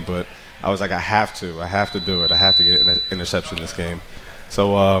every game, but I was like, I have to do it. I have to get an interception this game.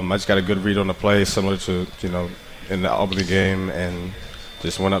 So I just got a good read on the play, similar to, in the Albany game, and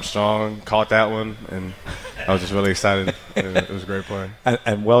just went up strong, caught that one, and I was just really excited. It was a great play.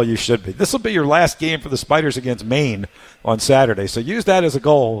 And well, you should be. This will be your last game for the Spiders against Maine on Saturday. So use that as a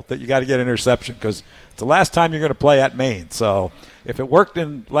goal that you got to get an interception because it's the last time you're going to play at Maine. So if it worked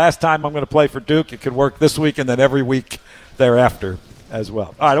in last time I'm going to play for Duke, it could work this week and then every week thereafter. as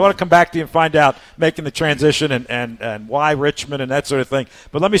well. All right, I want to come back to you and find out making the transition and why Richmond and that sort of thing.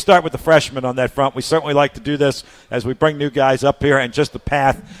 But let me start with the freshmen on that front. We certainly like to do this as we bring new guys up here and just the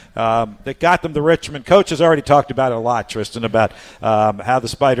path that got them to Richmond. Coach has already talked about it a lot, Tristan, about how the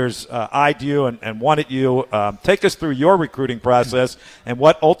Spiders eyed you and wanted you. Take us through your recruiting process and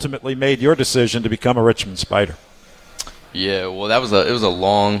what ultimately made your decision to become a Richmond Spider. Yeah, well, it was a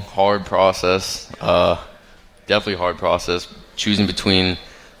long, hard process. Definitely a hard process. Choosing between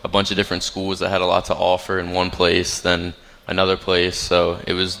a bunch of different schools that had a lot to offer in one place than another place. So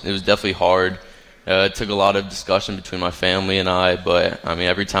it was definitely hard. It took a lot of discussion between my family and I, but I mean,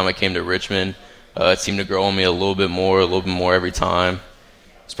 every time I came to Richmond, it seemed to grow on me a little bit more every time.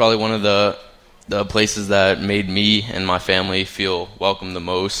 It's probably one of the places that made me and my family feel welcome the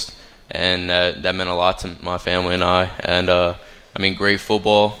most, and that meant a lot to my family and I. And I mean, great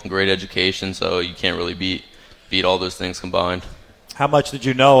football, great education, so you can't really beat all those things combined. How much did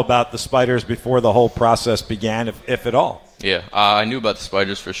you know about the Spiders before the whole process began, if at all? Yeah, I knew about the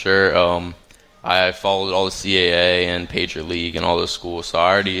Spiders for sure. I followed all the CAA and Patriot League and all those schools, so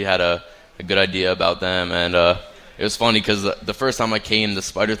I already had a good idea about them. And it was funny because the first time I came, the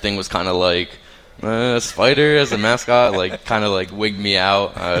Spider thing was kind of like, Spider as a mascot, like kind of like wigged me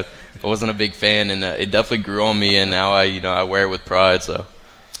out. I wasn't a big fan, and it definitely grew on me, and now I wear it with pride. So.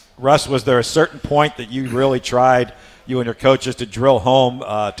 Russ, was there a certain point that you really tried, you and your coaches, to drill home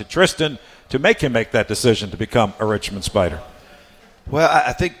to Tristan to make him make that decision to become a Richmond Spider? Well,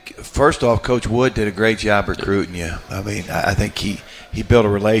 I think, first off, Coach Wood did a great job recruiting you. I mean, I think he built a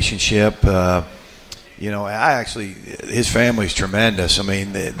relationship. His family's tremendous. I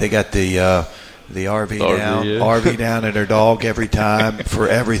mean, they got the RV down at their dog every time for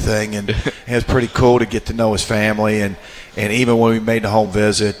everything, and it was pretty cool to get to know his family. And even when we made the home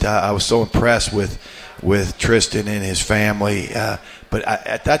visit, I was so impressed with Tristan and his family. But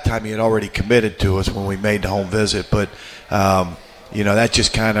at that time, he had already committed to us when we made the home visit. But that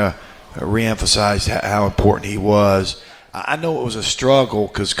just kind of reemphasized how important he was. I know it was a struggle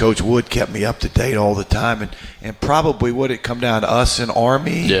because Coach Wood kept me up to date all the time, and probably would it come down to us and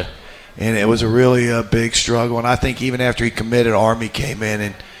Army. Yeah. And it was a really big struggle. And I think even after he committed, Army came in,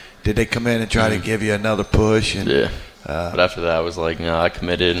 and did they come in and try to give you another push? And, yeah. But after that, I was like, no, I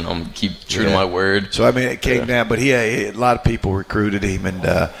committed, and I'm going to keep true to my word. So, I mean, it came down. But a lot of people recruited him,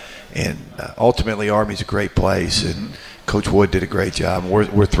 and ultimately Army's a great place. And Coach Wood did a great job.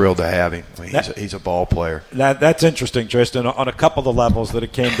 We're thrilled to have him. I mean, he's a ball player. That's interesting, Tristan. On a couple of the levels that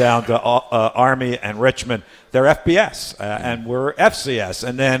it came down to Army and Richmond, they're FBS and we're FCS.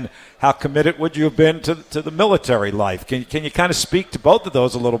 And then how committed would you have been to the military life? Can you kind of speak to both of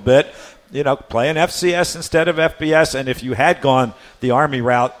those a little bit? Playing FCS instead of FBS, and if you had gone the Army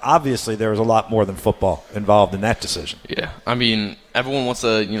route, obviously there was a lot more than football involved in that decision. Yeah, I mean, everyone wants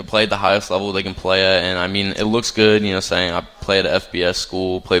to play at the highest level they can play at, and I mean, it looks good, saying I play at an FBS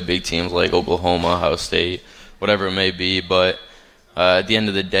school, play big teams like Oklahoma, Ohio State, whatever it may be, but at the end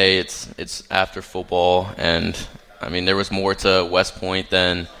of the day, it's after football, and I mean, there was more to West Point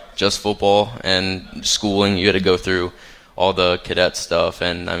than just football and schooling. You had to go through all the cadet stuff,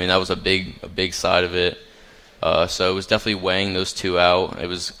 and I mean that was a big side of it. So it was definitely weighing those two out. I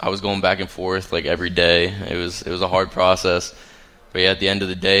was going back and forth like every day. It was a hard process, but yeah, at the end of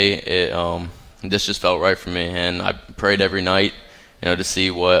the day, this just felt right for me, and I prayed every night, to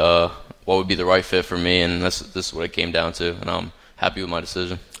see what would be the right fit for me, and this is what it came down to, and I'm happy with my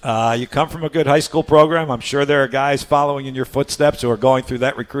decision. You come from a good high school program. I'm sure there are guys following in your footsteps who are going through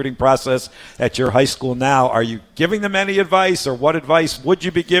that recruiting process at your high school now. Are you giving them any advice, or what advice would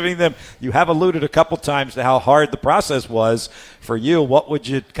you be giving them? You have alluded a couple times to how hard the process was for you. What would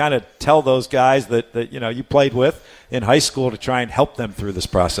you kind of tell those guys that you played with in high school to try and help them through this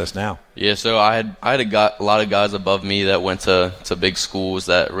process now? Yeah, so I had a lot of guys above me that went to big schools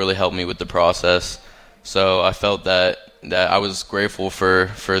that really helped me with the process. So I felt that I was grateful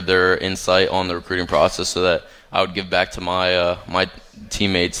for their insight on the recruiting process, so that I would give back to my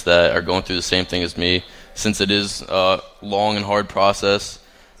teammates that are going through the same thing as me, since it is a long and hard process.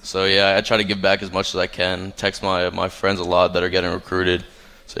 So yeah, I try to give back as much as I can. Text my friends a lot that are getting recruited.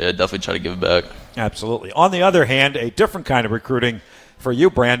 So yeah, definitely try to give it back. Absolutely. On the other hand, a different kind of recruiting for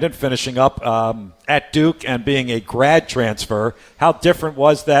you, Brandon, finishing up at Duke and being a grad transfer. How different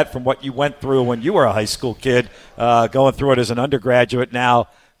was that from what you went through when you were a high school kid, going through it as an undergraduate, now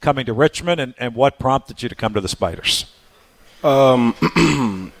coming to Richmond, and what prompted you to come to the Spiders?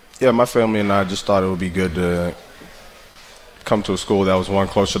 Yeah, my family and I just thought it would be good to come to a school that was one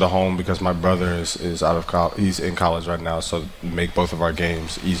closer to home, because my brother is out of college. He's in college right now, so make both of our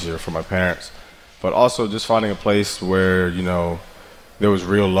games easier for my parents. But also just finding a place where, there was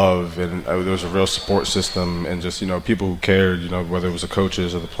real love and there was a real support system, and just people who cared, whether it was the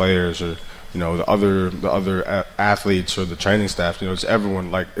coaches or the players or the other athletes or the training staff. It's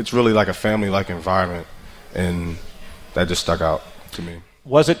everyone. Like, it's really like a family-like environment, and that just stuck out to me.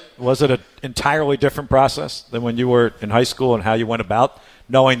 Was it an entirely different process than when you were in high school, and how you went about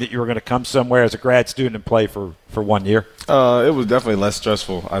knowing that you were going to come somewhere as a grad student and play for 1 year? It was definitely less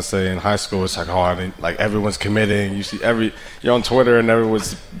stressful. I say in high school, it's like, everyone's committing. You see you're on Twitter and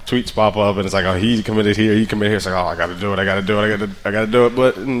everyone's tweets pop up, and it's like, oh, he committed here, he committed here. It's like, oh, I got to do it. I got to do it.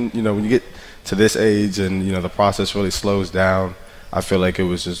 But when you get to this age and the process really slows down, I feel like it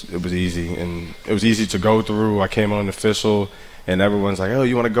was easy, and it was easy to go through. I came on official, and everyone's like, oh,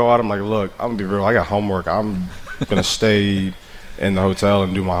 you want to go out? I'm like, look, I'm the girl. I got homework. I'm gonna stay in the hotel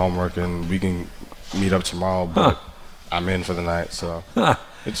and do my homework, and we can meet up tomorrow. But I'm in for the night, so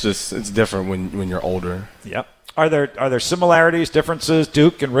it's different when you're older. Yep. Are there similarities, differences,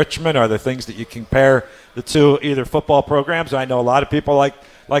 Duke and Richmond? Are there things that you compare the two, either football programs? I know a lot of people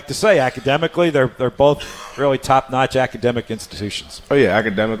like to say academically they're both really top-notch academic institutions. Oh, yeah,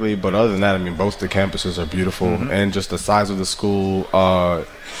 academically, but other than that, I mean, both the campuses are beautiful, and just the size of the school.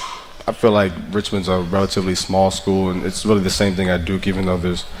 I feel like Richmond's a relatively small school, and it's really the same thing at Duke. Even though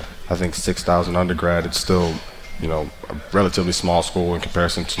there's, I think, 6,000 undergrad, it's still, a relatively small school in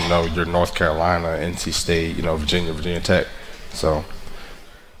comparison to, your North Carolina, NC State, Virginia Tech. So, all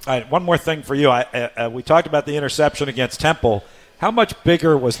right, one more thing for you. We talked about the interception against Temple. How much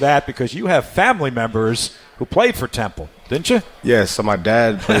bigger was that? Because you have family members who played for Temple, didn't you? Yeah, so my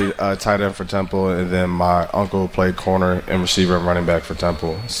dad played tight end for Temple, and then my uncle played corner and receiver and running back for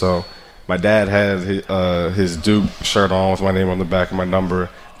Temple. So my dad had his Duke shirt on with my name on the back and my number,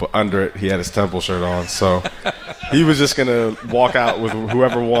 but under it he had his Temple shirt on. So he was just going to walk out with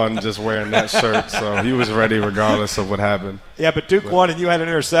whoever won just wearing that shirt. So he was ready regardless of what happened. Yeah, but Duke won and you had an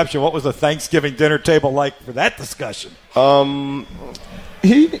interception. What was the Thanksgiving dinner table like for that discussion?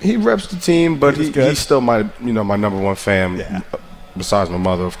 He reps the team, but he's still my my number one fan, besides my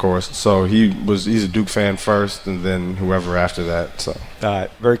mother, of course. So he's a Duke fan first, and then whoever after that. So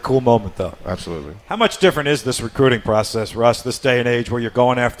very cool moment, though. Absolutely. How much different is this recruiting process, Russ, this day and age where you're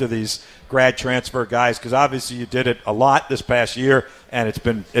going after these grad transfer guys? Because obviously you did it a lot this past year, and it's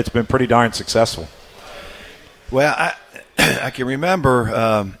been pretty darn successful. Well, I can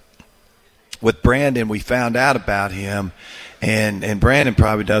remember with Brandon, we found out about him. And Brandon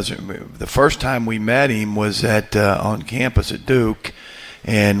probably doesn't. The first time we met him was on campus at Duke,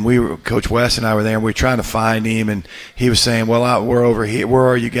 and Coach West and I were there, and we were trying to find him, and he was saying, "Well, we're over here. Where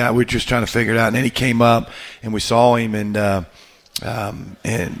are you guys?" We were just trying to figure it out, and then he came up, and we saw him, and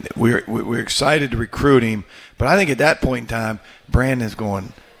we were excited to recruit him. But I think at that point in time, Brandon's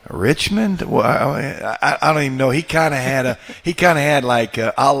going, Richmond? Well, I don't even know. He kind of had like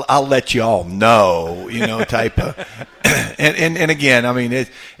I'll let you all know, type of. And again, I mean,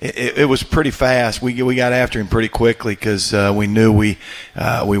 it was pretty fast. We got after him pretty quickly because we knew we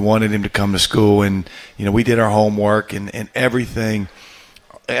wanted him to come to school, and we did our homework and everything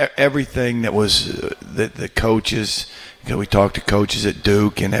that was the coaches. We talked to coaches at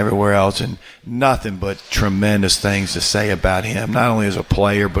Duke and everywhere else, and nothing but tremendous things to say about him, not only as a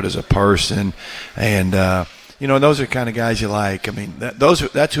player but as a person. And those are the kind of guys you like. I mean,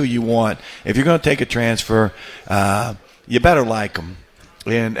 that's who you want. If you're going to take a transfer, you better like them.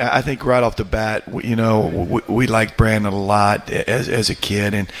 And I think right off the bat, we liked Brandon a lot as a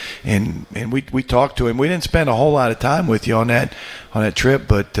kid, and we talked to him. We didn't spend a whole lot of time with you on that trip,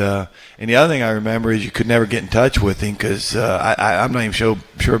 but and the other thing I remember is you could never get in touch with him because I'm not even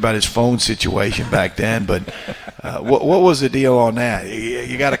sure about his phone situation back then. But what was the deal on that?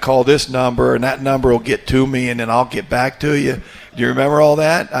 You got to call this number, and that number will get to me, and then I'll get back to you. Do you remember all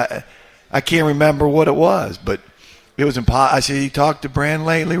that? I can't remember what it was, but. It was impossible. I said, you talked to Brand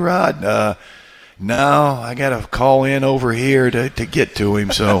lately, Rod? No, I got to call in over here to get to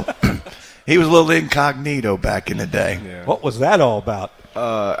him. So he was a little incognito back in the day. Yeah. What was that all about?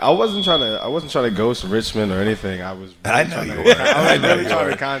 I wasn't trying to ghost Richmond or anything. I was really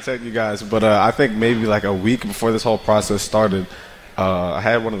trying to contact you guys. But I think maybe like a week before this whole process started, I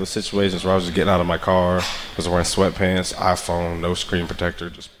had one of the situations where I was just getting out of my car, was wearing sweatpants, iPhone, no screen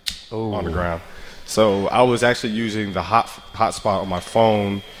protector, just on the ground. So I was actually using the hotspot on my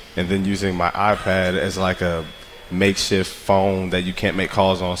phone and then using my iPad as like a makeshift phone that you can't make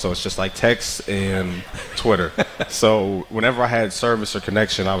calls on. So it's just like text and Twitter. So whenever I had service or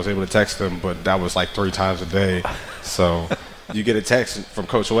connection, I was able to text them, but that was like 3 times a day. So you get a text from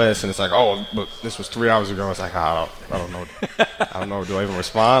Coach West, and it's like, oh, but this was 3 hours ago. It's like, I don't know. I don't know. Do I even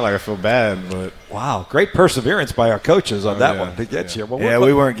respond? Like, I feel bad, but. Wow, great perseverance by our coaches on that one to get you. Well,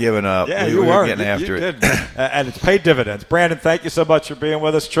 we weren't giving up. Yeah, we you were weren't. getting after it. And it's paid dividends. Brandon, thank you so much for being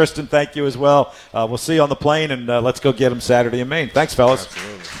with us. Tristan, thank you as well. We'll see you on the plane, and let's go get them Saturday in Maine. Thanks, fellas.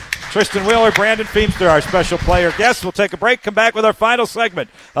 Absolutely. Tristan Wheeler, Brandon Feemster, our special player guest. We'll take a break, come back with our final segment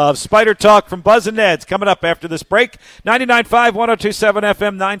of Spider Talk from Buzz and Ned's coming up after this break. 99.5, 102.7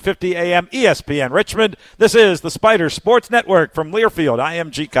 FM, 950 AM, ESPN Richmond. This is the Spider Sports Network from Learfield,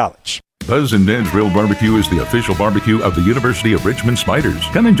 IMG College. Buzz and Ned's Real Barbecue is the official barbecue of the University of Richmond Spiders.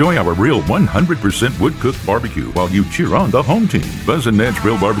 Come enjoy our real 100% wood-cooked barbecue while you cheer on the home team. Buzz and Ned's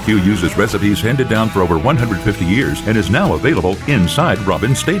Real Barbecue uses recipes handed down for over 150 years and is now available inside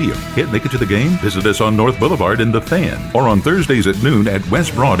Robins Stadium. Can't make it to the game? Visit us on North Boulevard in the Fan or on Thursdays at noon at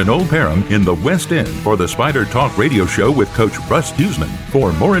West Broad in Old Parham in the West End for the Spider Talk radio show with Coach Russ Huseman.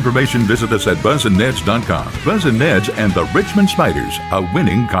 For more information, visit us at buzzandneds.com. Buzz and Ned's and the Richmond Spiders, a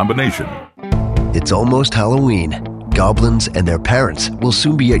winning combination. It's almost Halloween. Goblins and their parents will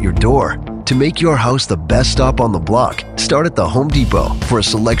soon be at your door. To make your house the best stop on the block, start at the Home Depot for a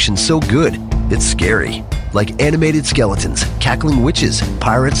selection so good, it's scary. Like animated skeletons, cackling witches,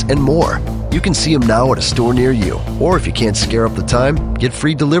 pirates, and more. You can see them now at a store near you. Or if you can't scare up the time, get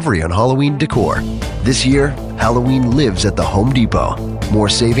free delivery on Halloween decor. This year, Halloween lives at the Home Depot. More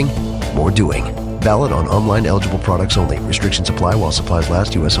saving, more doing. Valid on online eligible products only. Restrictions apply while supplies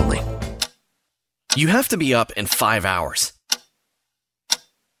last. U.S. only. You have to be up in 5 hours.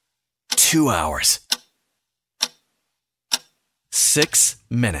 2 hours. 6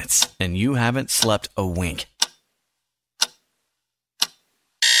 minutes, and you haven't slept a wink.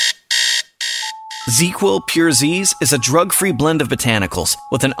 ZzzQuil Pure Z's is a drug-free blend of botanicals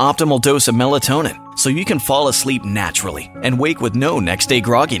with an optimal dose of melatonin, so you can fall asleep naturally and wake with no next-day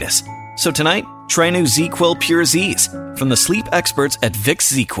grogginess. So tonight, try new ZzzQuil Pure Z's from the sleep experts at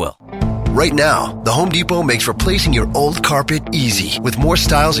Vicks ZzzQuil. Right now, the Home Depot makes replacing your old carpet easy with more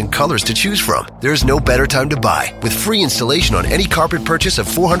styles and colors to choose from. There's no better time to buy with free installation on any carpet purchase of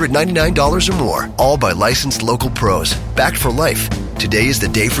 $499 or more, all by licensed local pros. Backed for life. Today is the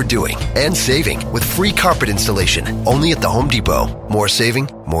day for doing and saving with free carpet installation only at the Home Depot. More saving,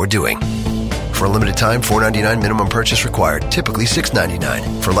 more doing. For a limited time, $4.99 minimum purchase required. Typically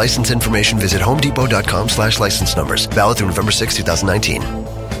 $6.99. For license information, visit homedepot.com/license numbers. Valid through November 6, 2019.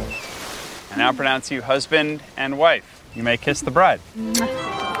 I now pronounce you husband and wife. You may kiss the bride. Time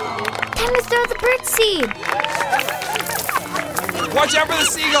to throw the bird seed. Watch out for the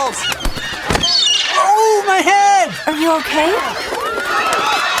seagulls. Oh, my head! Are you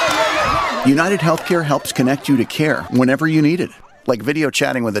okay? United Healthcare helps connect you to care whenever you need it. Like video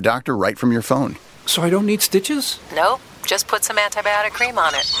chatting with a doctor right from your phone. So I don't need stitches? Nope. Just put some antibiotic cream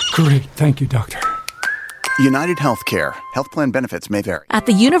on it. Great. Thank you, doctor. United Healthcare. Health plan benefits may vary. At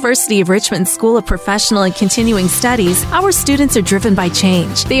the University of Richmond School of Professional and Continuing Studies, our students are driven by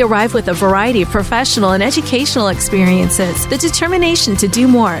change. They arrive with a variety of professional and educational experiences, the determination to do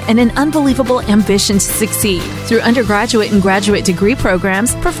more, and an unbelievable ambition to succeed. Through undergraduate and graduate degree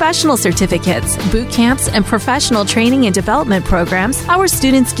programs, professional certificates, boot camps, and professional training and development programs, our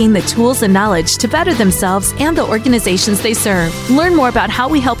students gain the tools and knowledge to better themselves and the organizations they serve. Learn more about how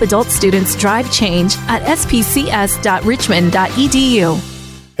we help adult students drive change at spcs.richmond.edu.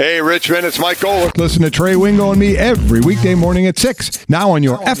 Hey, Richmond, it's Mike Golick. Listen to Trey Wingo and me every weekday morning at 6, now on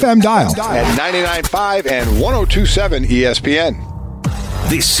your FM dial at 99.5 and 102.7 ESPN.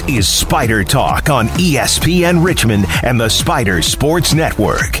 This is Spider Talk on ESPN Richmond and the Spider Sports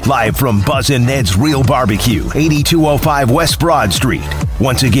Network. Live from Buzz and Ned's Real Barbecue, 8205 West Broad Street.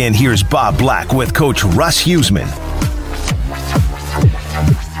 Once again, here's Bob Black with Coach Russ Huseman.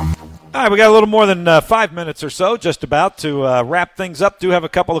 All right, we got a little more than 5 minutes or so, just about to wrap things up. Do have a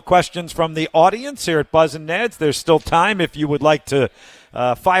couple of questions from the audience here at Buzz and Ned's. There's still time if you would like to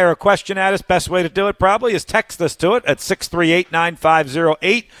fire a question at us. Best way to do it probably is text us to it at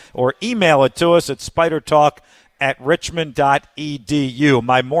 638-9508 or email it to us at spidertalk@richmond.edu.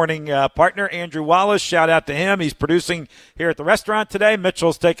 My morning partner, Andrew Wallace, shout out to him. He's producing here at the restaurant today.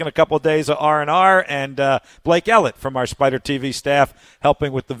 Mitchell's taking a couple of days of R&R, and Blake Ellett from our Spider TV staff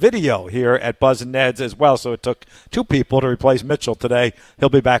helping with the video here at Buzz and Ned's as well. So it took two people to replace Mitchell today. He'll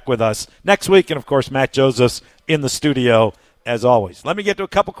be back with us next week. And, of course, Matt Josephs in the studio as always. Let me get to a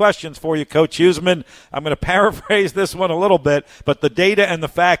couple questions for you, Coach Huseman. I'm going to paraphrase this one a little bit, but the data and the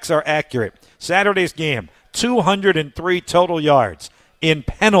facts are accurate. Saturday's game, 203 total yards in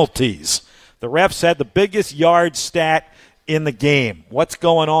penalties. The refs had the biggest yard stat in the game. What's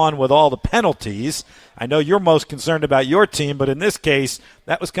going on with all the penalties? I know you're most concerned about your team, but in this case,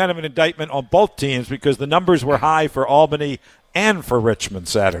 that was kind of an indictment on both teams because the numbers were high for Albany and for Richmond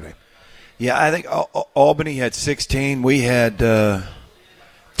Saturday. Yeah, I think Albany had 16. We had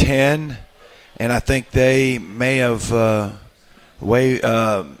 10, and I think they may have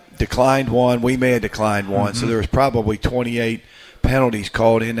declined one. We may have declined one. So there was probably 28 penalties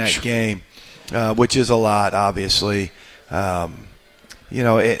called in that game, which is a lot, obviously.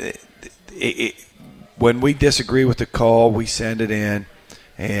 When we disagree with the call, we send it in,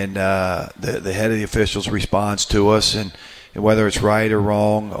 and the head of the officials responds to us, and whether it's right or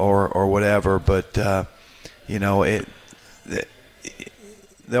wrong or whatever. But the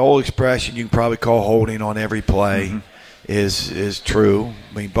old expression, you can probably call holding on every play, is true.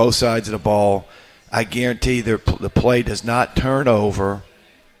 I mean, both sides of the ball. I guarantee the play does not turn over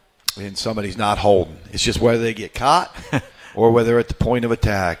and somebody's not holding. It's just whether they get caught or whether at the point of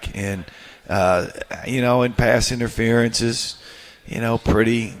attack. And and pass interference is,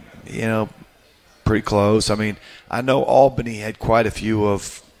 pretty close. I mean, I know Albany had quite a few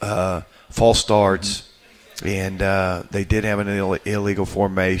of false starts, and they did have an illegal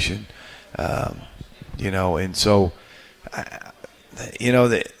formation, and so, I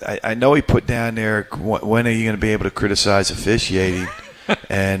know he put down there, when are you going to be able to criticize officiating?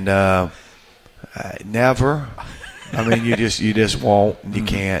 And never. I mean, you just won't. You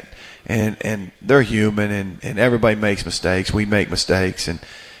can't. And they're human, and everybody makes mistakes. We make mistakes,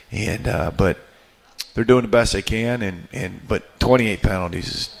 but they're doing the best they can. But 28 penalties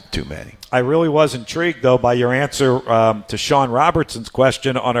is too many. I really was intrigued, though, by your answer to Sean Robertson's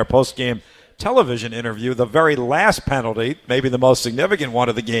question on our postgame television interview. The very last penalty, maybe the most significant one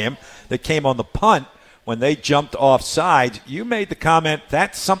of the game, that came on the punt when they jumped offside. You made the comment,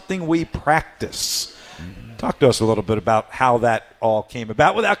 that's something we practice. Talk to us a little bit about how that all came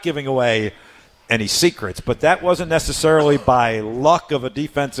about without giving away any secrets. But that wasn't necessarily by luck of a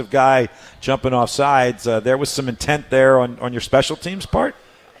defensive guy jumping off sides. There was some intent there on your special teams part?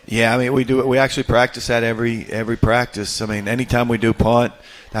 Yeah, I mean, we do it. We actually practice that every practice. I mean, anytime we do punt,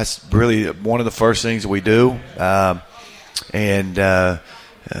 that's really one of the first things we do.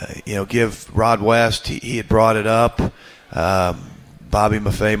 Give Rod West, he had brought it up. Bobby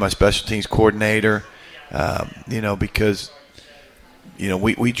Maffei, my special teams coordinator, because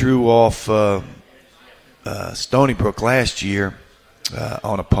we drew off Stony Brook last year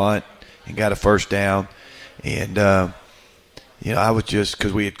on a punt and got a first down. And, I was just –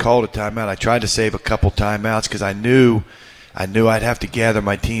 because we had called a timeout, I tried to save a couple timeouts because I knew I'd have to gather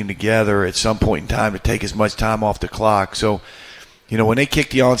my team together at some point in time to take as much time off the clock. So, when they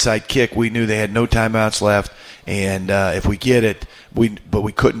kicked the onside kick, we knew they had no timeouts left. And if we get it, but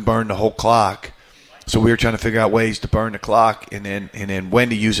we couldn't burn the whole clock. So we were trying to figure out ways to burn the clock and then when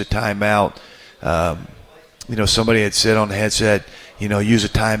to use a timeout. Somebody had said on the headset, use a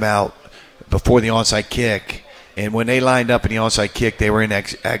timeout before the onside kick. And when they lined up in the onside kick, they were in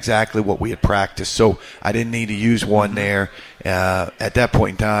exactly what we had practiced. So I didn't need to use one there at that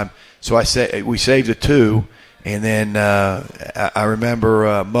point in time. So we saved the two. And then I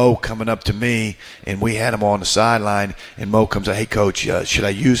remember Mo coming up to me, and we had him on the sideline, and Mo comes out, hey, Coach, should I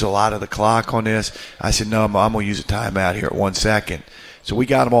use a lot of the clock on this? I said, no, I'm going to use a timeout here at 1 second. So we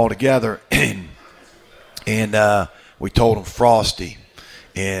got them all together, and we told them Frosty.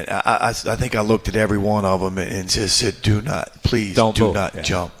 And I think I looked at every one of them and just said, do not jump. Do not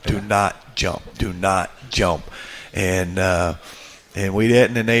jump. Do not jump. And we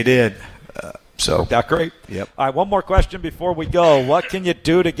didn't, and they did. So that's great. Yep. All right, one more question before we go. What can you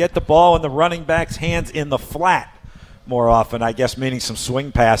do to get the ball in the running back's hands in the flat more often? I guess meaning some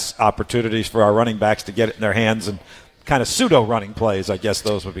swing pass opportunities for our running backs to get it in their hands and kind of pseudo running plays, I guess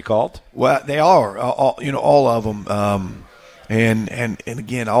those would be called. Well, they are, all of them. And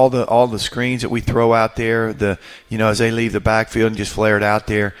again, all the screens that we throw out there, as they leave the backfield and just flare it out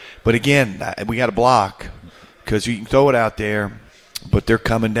there. But again, we got to block because you can throw it out there, but they're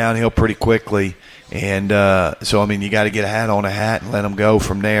coming downhill pretty quickly. And so, you got to get a hat on a hat and let them go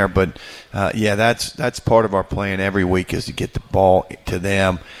from there. But, that's part of our plan every week is to get the ball to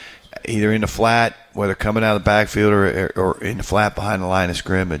them, either in the flat, whether coming out of the backfield or in the flat behind the line of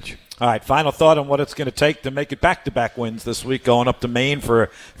scrimmage. All right, final thought on what it's going to take to make it back-to-back wins this week, going up to Maine for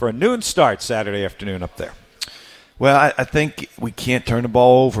a noon start Saturday afternoon up there. Well, I think we can't turn the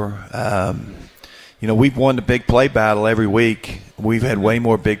ball over. We've won the big play battle every week. We've had way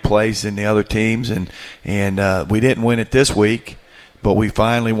more big plays than the other teams, and we didn't win it this week. but we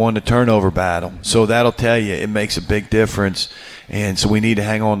finally won the turnover battle. So that'll tell you it makes a big difference. And so we need to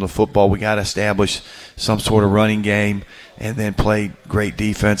hang on to football. We got to establish some sort of running game and then play great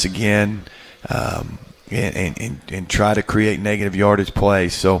defense again, and try to create negative yardage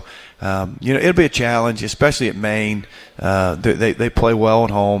plays. So, it'll be a challenge, especially at Maine. They play well at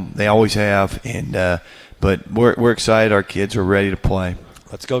home. They always have. But we're excited. Our kids are ready to play.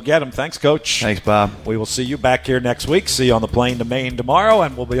 Let's go get them. Thanks, Coach. Thanks, Bob. We will see you back here next week. See you on the plane to Maine tomorrow,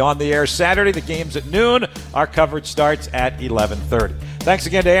 and we'll be on the air Saturday. The game's at noon. Our coverage starts at 11:30. Thanks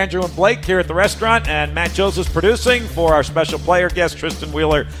again to Andrew and Blake here at the restaurant, and Matt Joseph's producing. For our special player guests, Tristan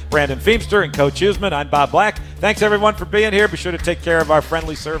Wheeler, Brandon Feemster, and Coach Huseman, I'm Bob Black. Thanks, everyone, for being here. Be sure to take care of our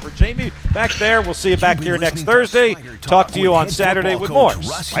friendly server, Jamie, back there. We'll see you back here next Thursday. Talk to you on Saturday with more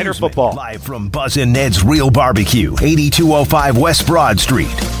Spider football. Live from Buzz and Ned's Real Barbecue, 8205 West Broad Street.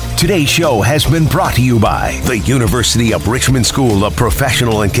 Today's show has been brought to you by the University of Richmond School of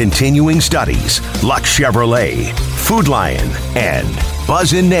Professional and Continuing Studies, Lux Chevrolet, Food Lion, and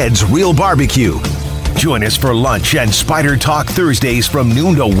Buzz and Ned's Real Barbecue. Join us for lunch and Spider Talk Thursdays from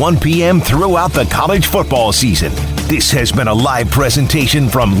noon to 1 p.m. throughout the college football season. This has been a live presentation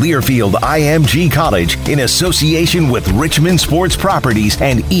from Learfield IMG College in association with Richmond Sports Properties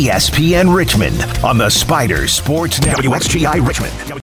and ESPN Richmond on the Spider Sports Network. WXGI Richmond.